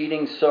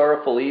exceeding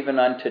sorrowful, even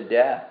unto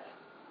death."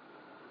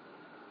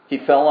 He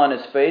fell on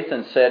his face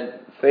and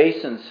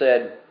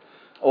said,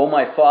 "O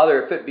my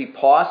Father, if it be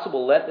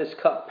possible, let this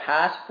cup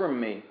pass from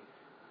me.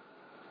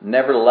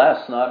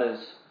 Nevertheless, not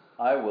as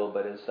I will,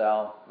 but as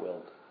thou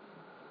wilt."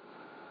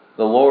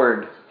 The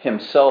Lord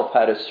Himself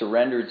had a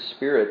surrendered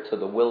spirit to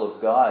the will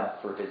of God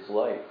for His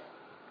life.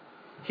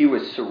 He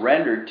was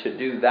surrendered to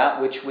do that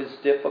which was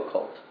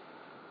difficult.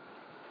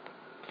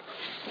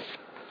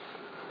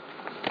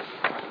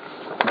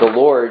 The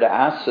Lord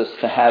asks us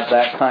to have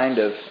that kind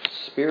of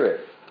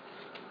spirit.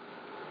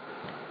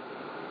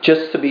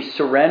 Just to be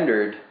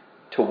surrendered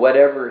to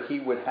whatever He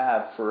would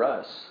have for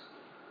us.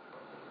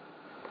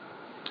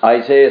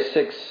 Isaiah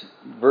 6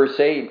 verse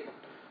 8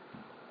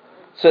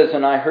 says,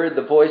 "And I heard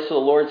the voice of the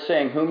Lord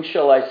saying, Whom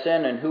shall I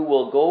send, and who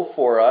will go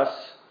for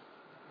us?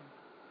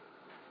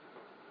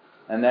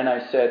 And then I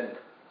said,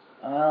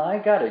 I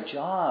got a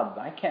job.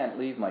 I can't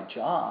leave my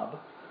job.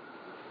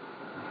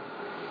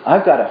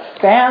 I've got a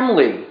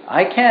family.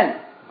 I can't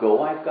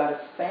go. I've got a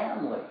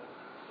family."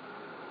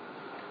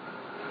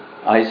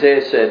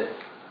 Isaiah said,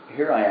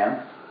 "Here I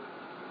am.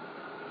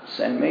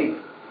 Send me."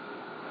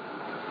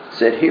 He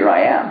said, "Here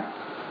I am.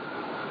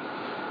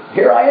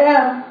 Here I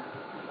am."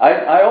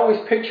 I always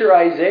picture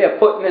Isaiah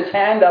putting his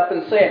hand up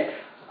and saying,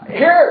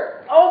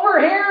 "Here, over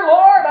here,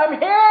 Lord, I'm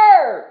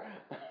here.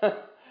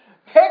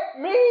 Pick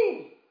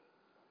me."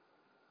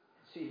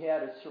 See, he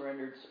had a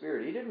surrendered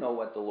spirit. He didn't know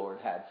what the Lord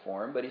had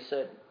for him, but he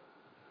said,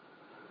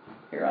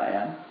 "Here I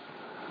am."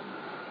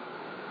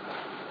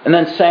 And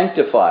then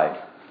sanctified.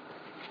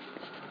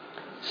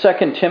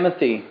 2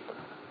 Timothy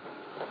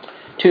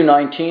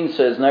 2:19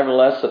 says,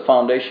 "Nevertheless, the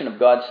foundation of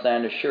God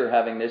standeth sure,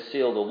 having this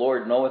seal, the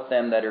Lord knoweth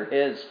them that are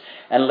His.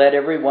 And let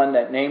every one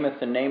that nameth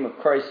the name of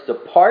Christ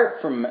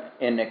depart from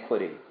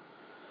iniquity.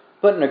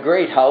 But in a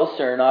great house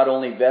there are not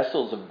only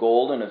vessels of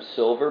gold and of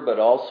silver, but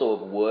also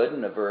of wood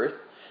and of earth,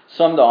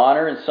 some to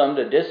honor and some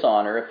to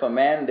dishonor. If a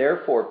man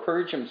therefore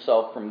purge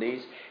himself from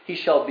these, he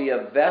shall be a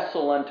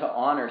vessel unto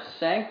honor,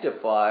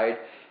 sanctified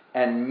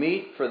and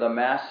meet for the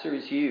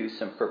master's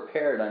use, and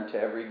prepared unto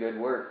every good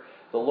work."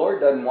 The Lord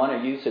doesn't want to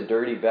use a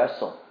dirty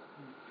vessel.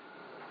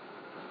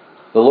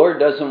 The Lord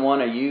doesn't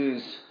want to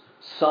use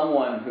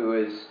someone who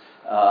is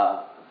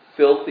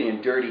filthy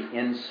and dirty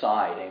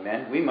inside.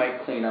 Amen. We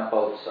might clean up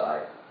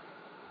outside.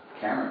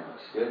 Cameron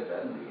looks good,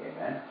 doesn't he?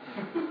 Amen.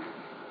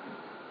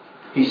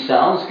 He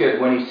sounds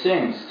good when he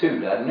sings too,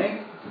 doesn't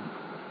he?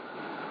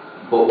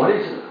 But what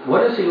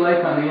is he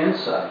like on the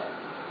inside?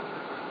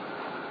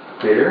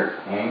 Bitter?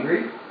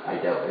 Angry? I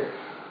doubt it.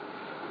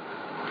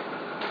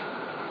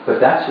 But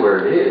that's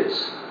where it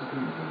is.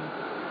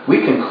 We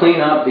can clean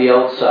up the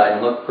outside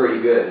and look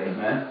pretty good,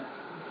 amen?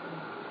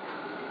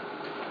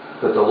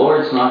 But the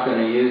Lord's not going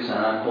to use an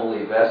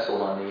unholy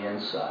vessel on the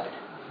inside.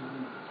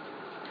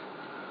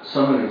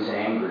 Someone who's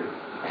angry,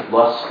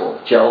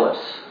 lustful, jealous.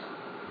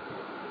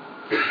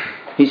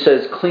 He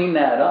says, clean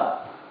that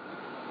up.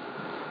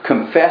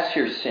 Confess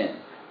your sin.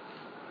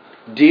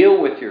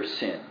 Deal with your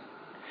sin.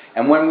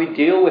 And when we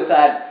deal with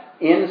that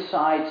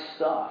inside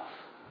stuff,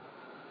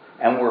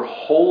 and we're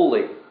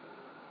holy,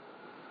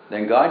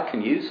 then God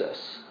can use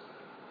us.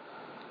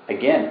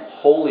 Again,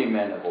 holy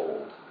men of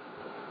old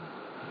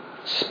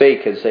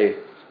spake as they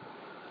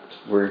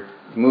were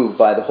moved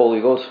by the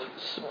Holy Ghost.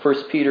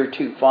 1 Peter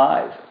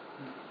 2:5.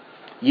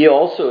 Ye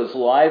also as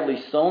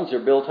lively stones are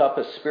built up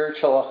a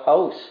spiritual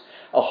house,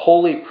 a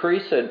holy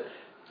priesthood,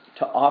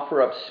 to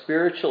offer up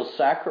spiritual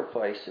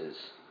sacrifices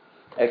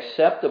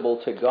acceptable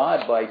to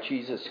God by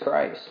Jesus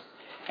Christ.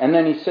 And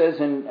then he says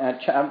in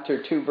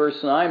chapter 2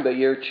 verse 9, but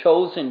you're a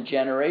chosen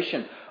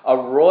generation, a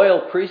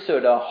royal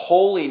priesthood, a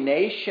holy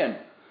nation,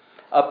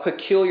 a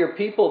peculiar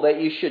people,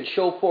 that you should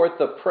show forth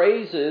the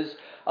praises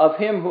of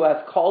him who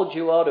hath called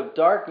you out of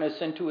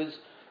darkness into his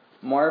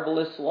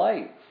marvelous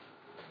light.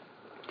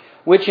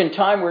 Which in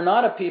time were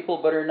not a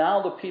people, but are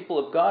now the people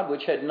of God,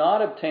 which had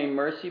not obtained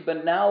mercy,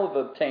 but now have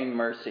obtained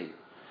mercy.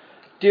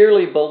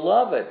 Dearly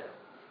beloved,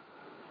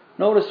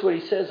 notice what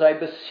he says, I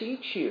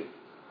beseech you,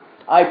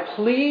 I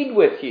plead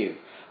with you,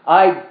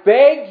 I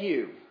beg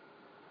you,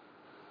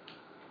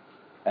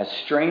 as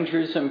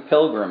strangers and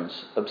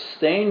pilgrims,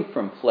 abstain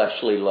from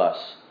fleshly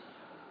lusts,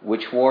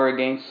 which war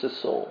against the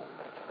soul.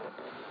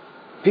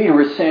 Peter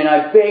was saying,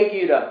 I beg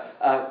you to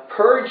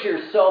purge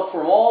yourself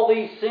from all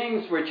these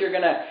things which are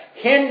going to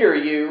hinder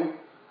you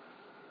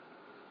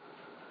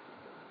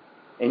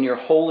in your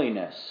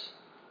holiness.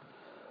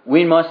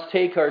 We must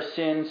take our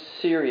sins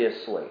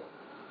seriously.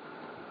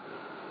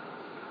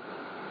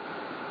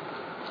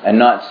 And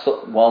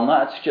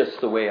that's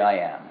just the way I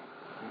am.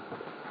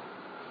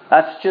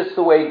 That's just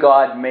the way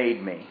God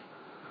made me.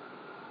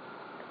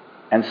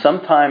 And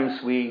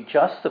sometimes we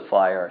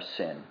justify our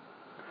sin.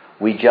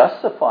 We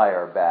justify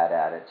our bad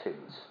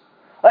attitudes.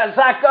 That's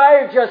that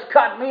guy who just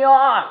cut me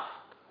off.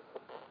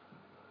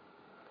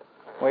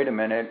 Wait a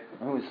minute.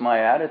 Who's my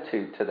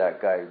attitude to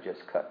that guy who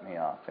just cut me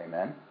off?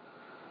 Amen?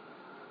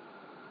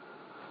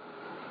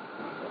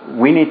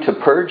 We need to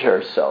purge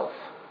ourselves.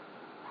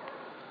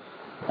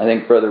 I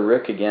think Brother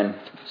Rick again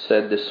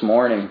said this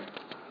morning,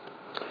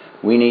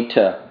 we need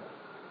to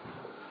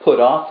put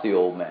off the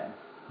old man.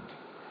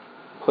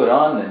 Put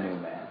on the new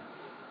man.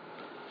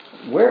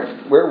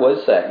 Where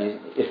was that?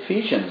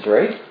 Ephesians,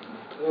 right?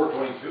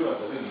 4:22, I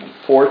believe.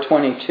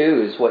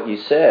 4:22 is what you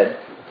said.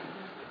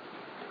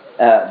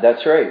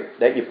 That's right.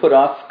 That you put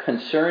off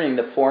concerning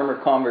the former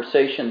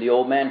conversation, the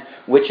old man,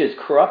 which is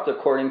corrupt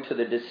according to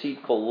the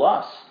deceitful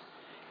lust.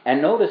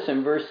 And notice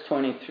in verse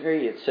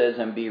 23 it says,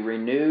 and be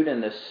renewed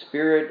in the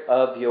spirit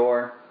of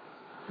your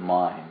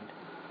mind.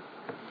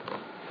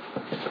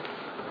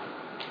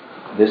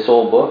 This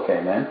old book,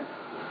 amen?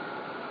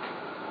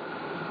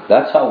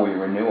 That's how we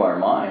renew our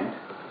mind,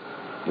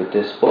 with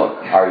this book.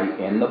 Are you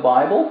in the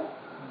Bible?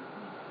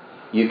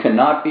 You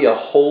cannot be a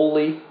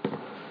holy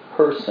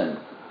person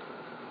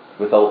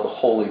without the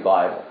Holy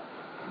Bible.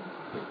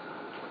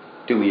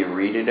 Do we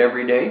read it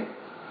every day?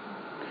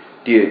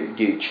 Do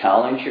you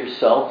challenge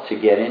yourself to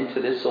get into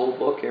this old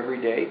book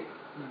every day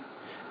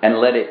and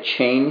let it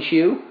change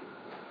you?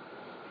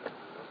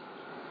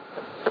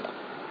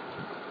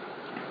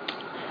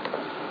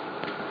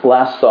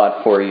 Last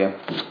thought for you.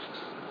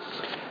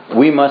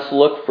 We must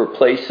look for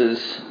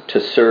places to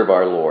serve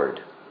our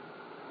Lord.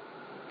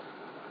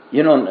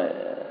 You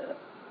know,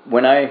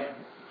 when I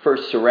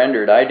first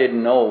surrendered, I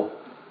didn't know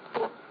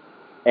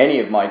any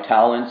of my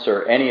talents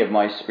or any of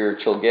my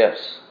spiritual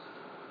gifts.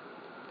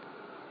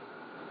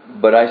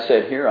 But I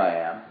said, here I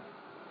am.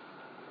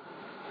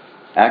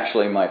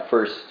 Actually, my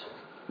first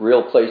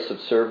real place of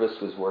service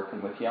was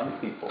working with young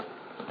people.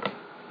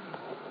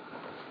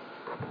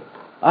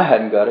 I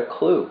hadn't got a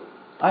clue.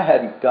 I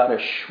hadn't got a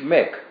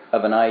schmick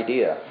of an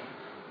idea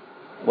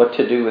what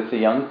to do with the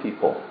young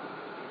people.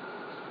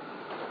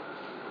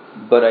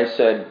 But I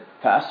said,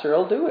 Pastor,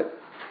 I'll do it.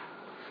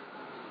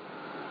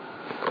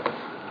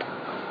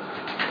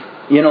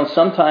 You know,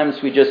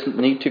 sometimes we just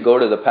need to go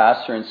to the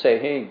pastor and say,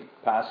 hey,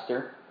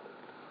 Pastor,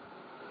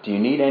 do you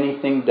need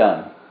anything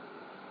done?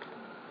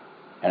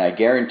 And I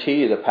guarantee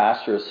you the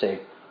pastor will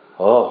say,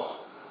 oh,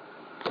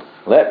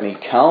 let me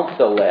count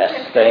the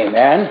list,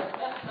 amen?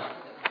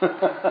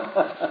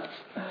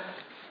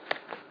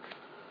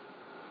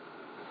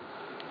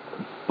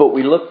 But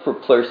we look for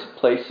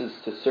places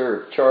to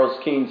serve. Charles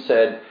Keene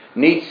said,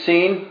 need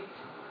seen,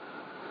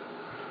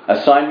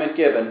 assignment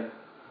given.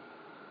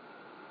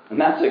 And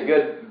that's a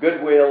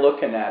good way of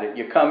looking at it.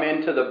 You come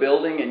into the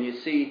building and you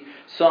see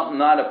something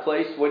out of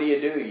place. What do?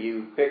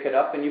 You pick it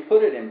up and you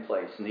put it in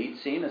place. Need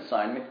seen,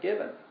 assignment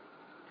given.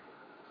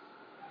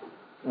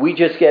 we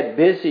just get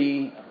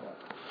busy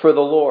for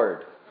the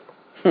Lord.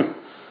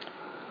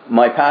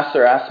 My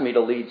pastor asked me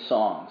to lead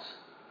songs.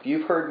 If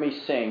you've heard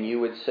me sing, you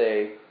would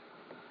say,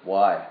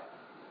 why?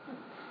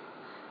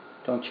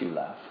 Don't you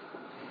laugh.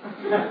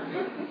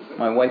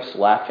 My wife's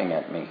laughing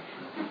at me.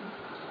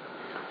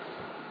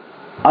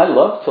 I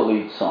love to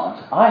lead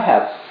songs. I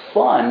have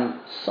fun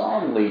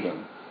song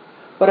leading,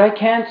 but I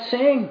can't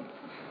sing.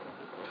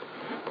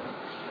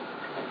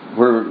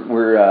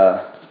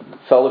 We're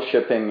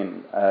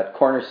fellowshipping at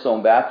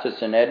Cornerstone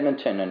Baptist in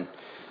Edmonton,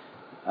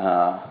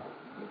 and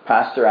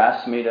pastor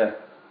asked me to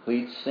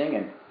lead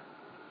singing.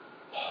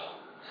 Oh,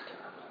 it's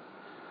terrible.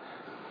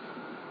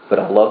 But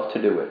I love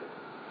to do it.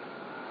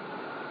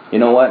 You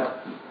know what?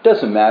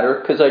 Doesn't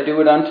matter, because I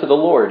do it unto the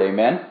Lord.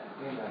 Amen?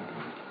 Amen.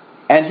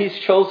 And He's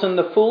chosen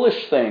the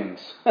foolish things.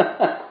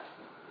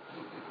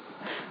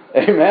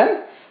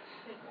 Amen?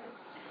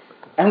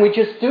 And we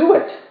just do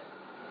it.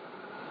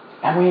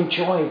 And we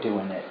enjoy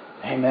doing it.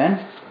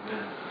 Amen?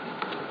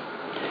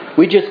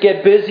 We just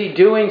get busy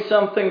doing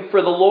something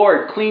for the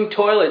Lord. Clean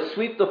toilets,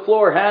 sweep the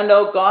floor, hand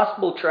out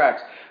gospel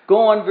tracts,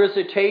 go on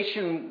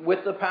visitation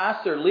with the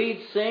pastor,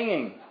 lead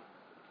singing,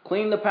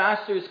 clean the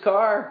pastor's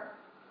car,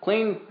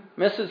 clean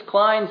Mrs.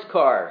 Klein's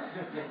car.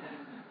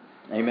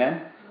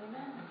 Amen?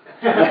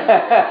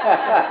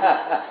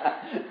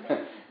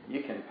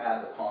 You can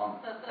pat the palm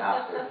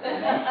after.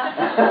 Amen?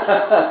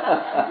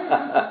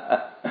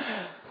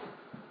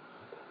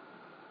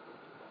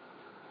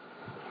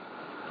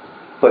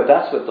 But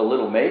that's what the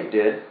little maid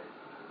did.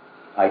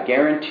 I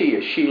guarantee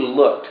you, she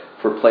looked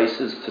for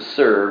places to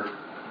serve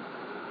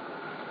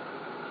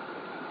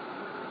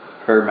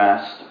her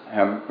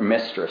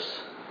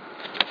mistress.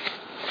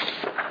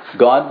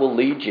 God will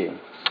lead you.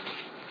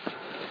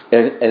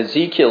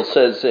 Ezekiel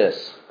says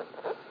this,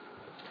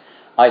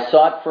 I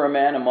sought for a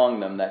man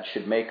among them that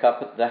should make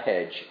up the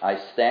hedge. I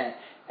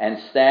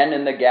stand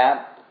in the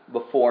gap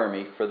before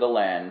me for the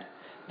land,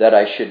 that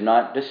I should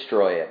not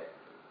destroy it.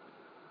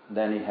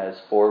 Then he has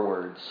 4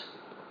 words.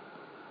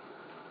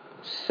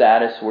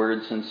 Saddest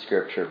words in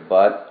Scripture,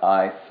 but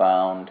I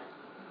found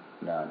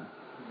none.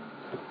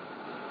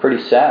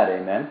 Pretty sad,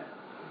 amen?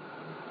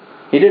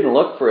 He didn't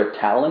look for a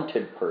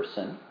talented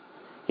person.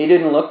 He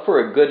didn't look for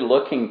a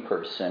good-looking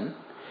person.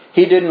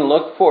 He didn't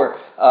look for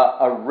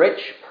a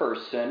rich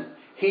person.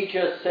 He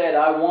just said,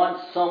 I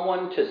want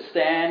someone to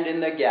stand in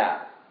the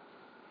gap.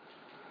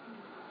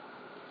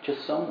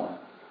 Just someone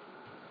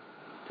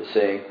to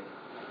say,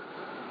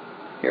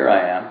 here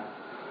I am.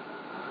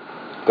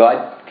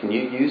 God, can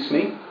you use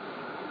me?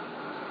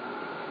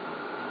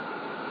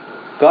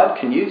 God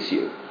can use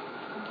you.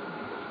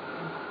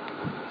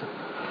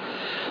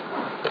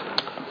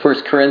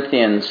 1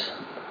 Corinthians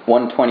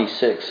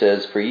 1:26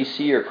 says, For ye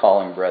see your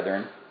calling,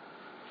 brethren,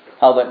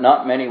 how that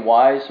not many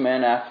wise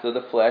men after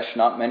the flesh,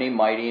 not many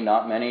mighty,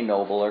 not many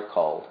noble are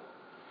called.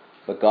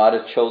 But God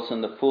hath chosen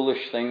the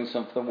foolish things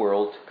of the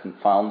world to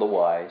confound the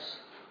wise.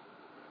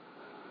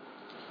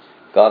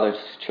 God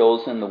has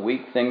chosen the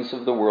weak things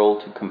of the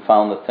world to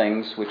confound the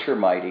things which are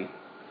mighty.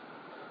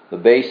 The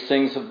base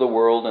things of the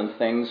world and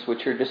things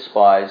which are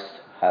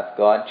despised hath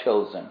God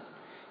chosen,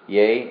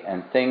 yea,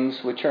 and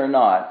things which are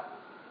not,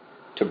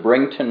 to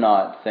bring to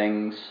naught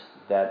things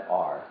that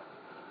are.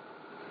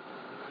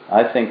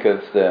 I think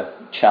of the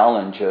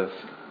challenge of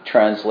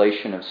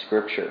translation of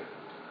Scripture.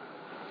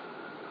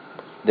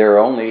 There are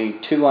only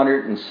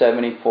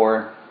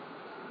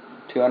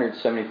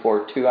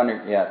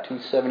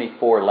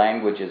 274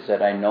 languages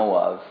that I know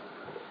of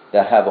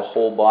that have a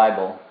whole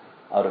Bible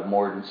out of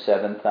more than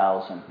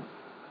 7,000.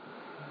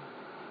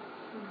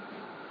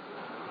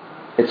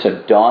 It's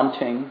a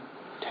daunting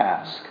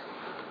task.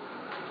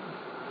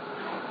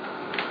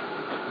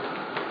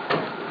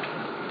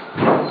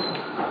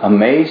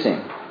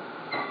 Amazing.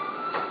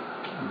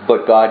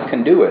 But God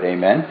can do it,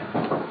 amen?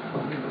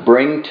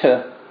 Bring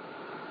to,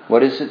 what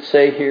does it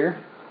say here?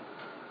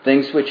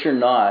 Things which are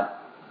not,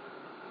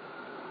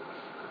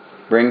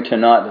 bring to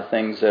naught the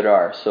things that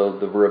are. So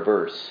the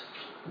reverse.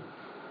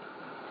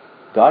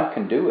 God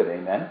can do it,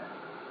 amen?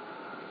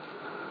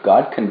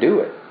 God can do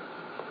it.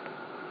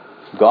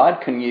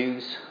 God can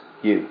use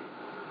you.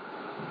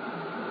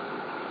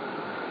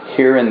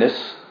 Here in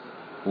this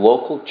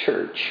local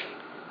church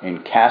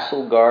in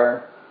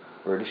Castlegar,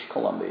 British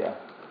Columbia,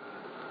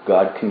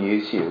 God can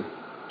use you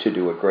to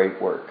do a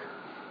great work.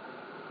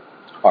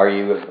 Are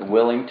you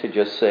willing to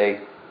just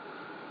say,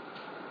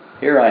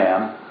 here I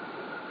am,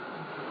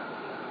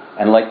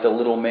 and like the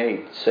little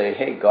maid, say,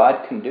 hey,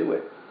 God can do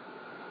it.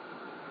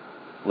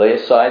 Lay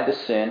aside the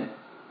sin.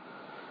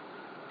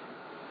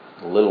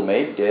 The little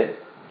maid did.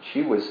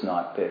 She was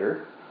not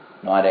bitter,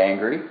 not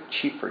angry.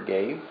 She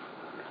forgave.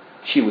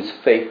 She was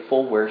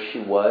faithful where she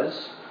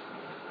was.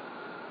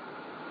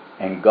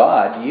 And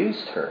God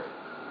used her.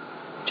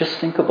 Just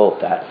think about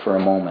that for a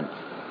moment.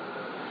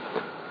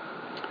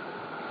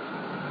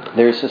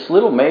 There's this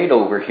little maid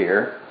over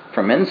here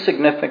from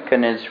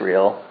insignificant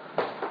Israel,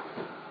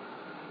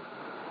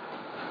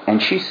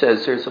 and she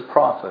says there's a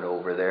prophet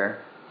over there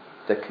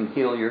that can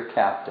heal your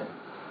captain.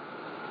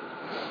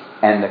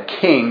 And the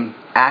king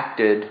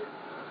acted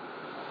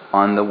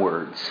on the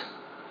words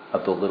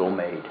of the little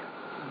maid.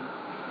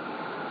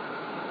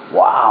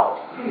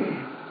 Wow.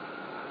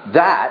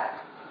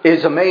 That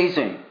is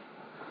amazing.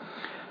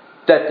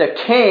 That the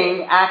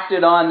king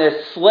acted on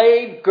this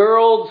slave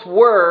girl's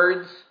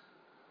words,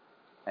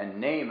 and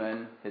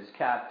Naaman, his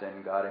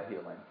captain, got a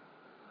healing.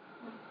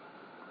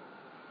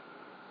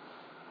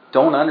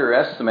 Don't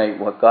underestimate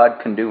what God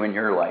can do in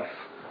your life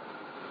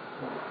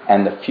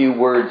and the few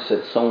words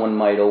that someone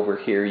might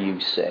overhear you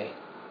say.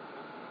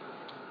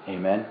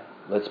 Amen.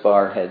 Let's bow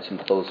our heads and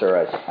close our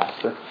eyes,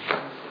 Pastor.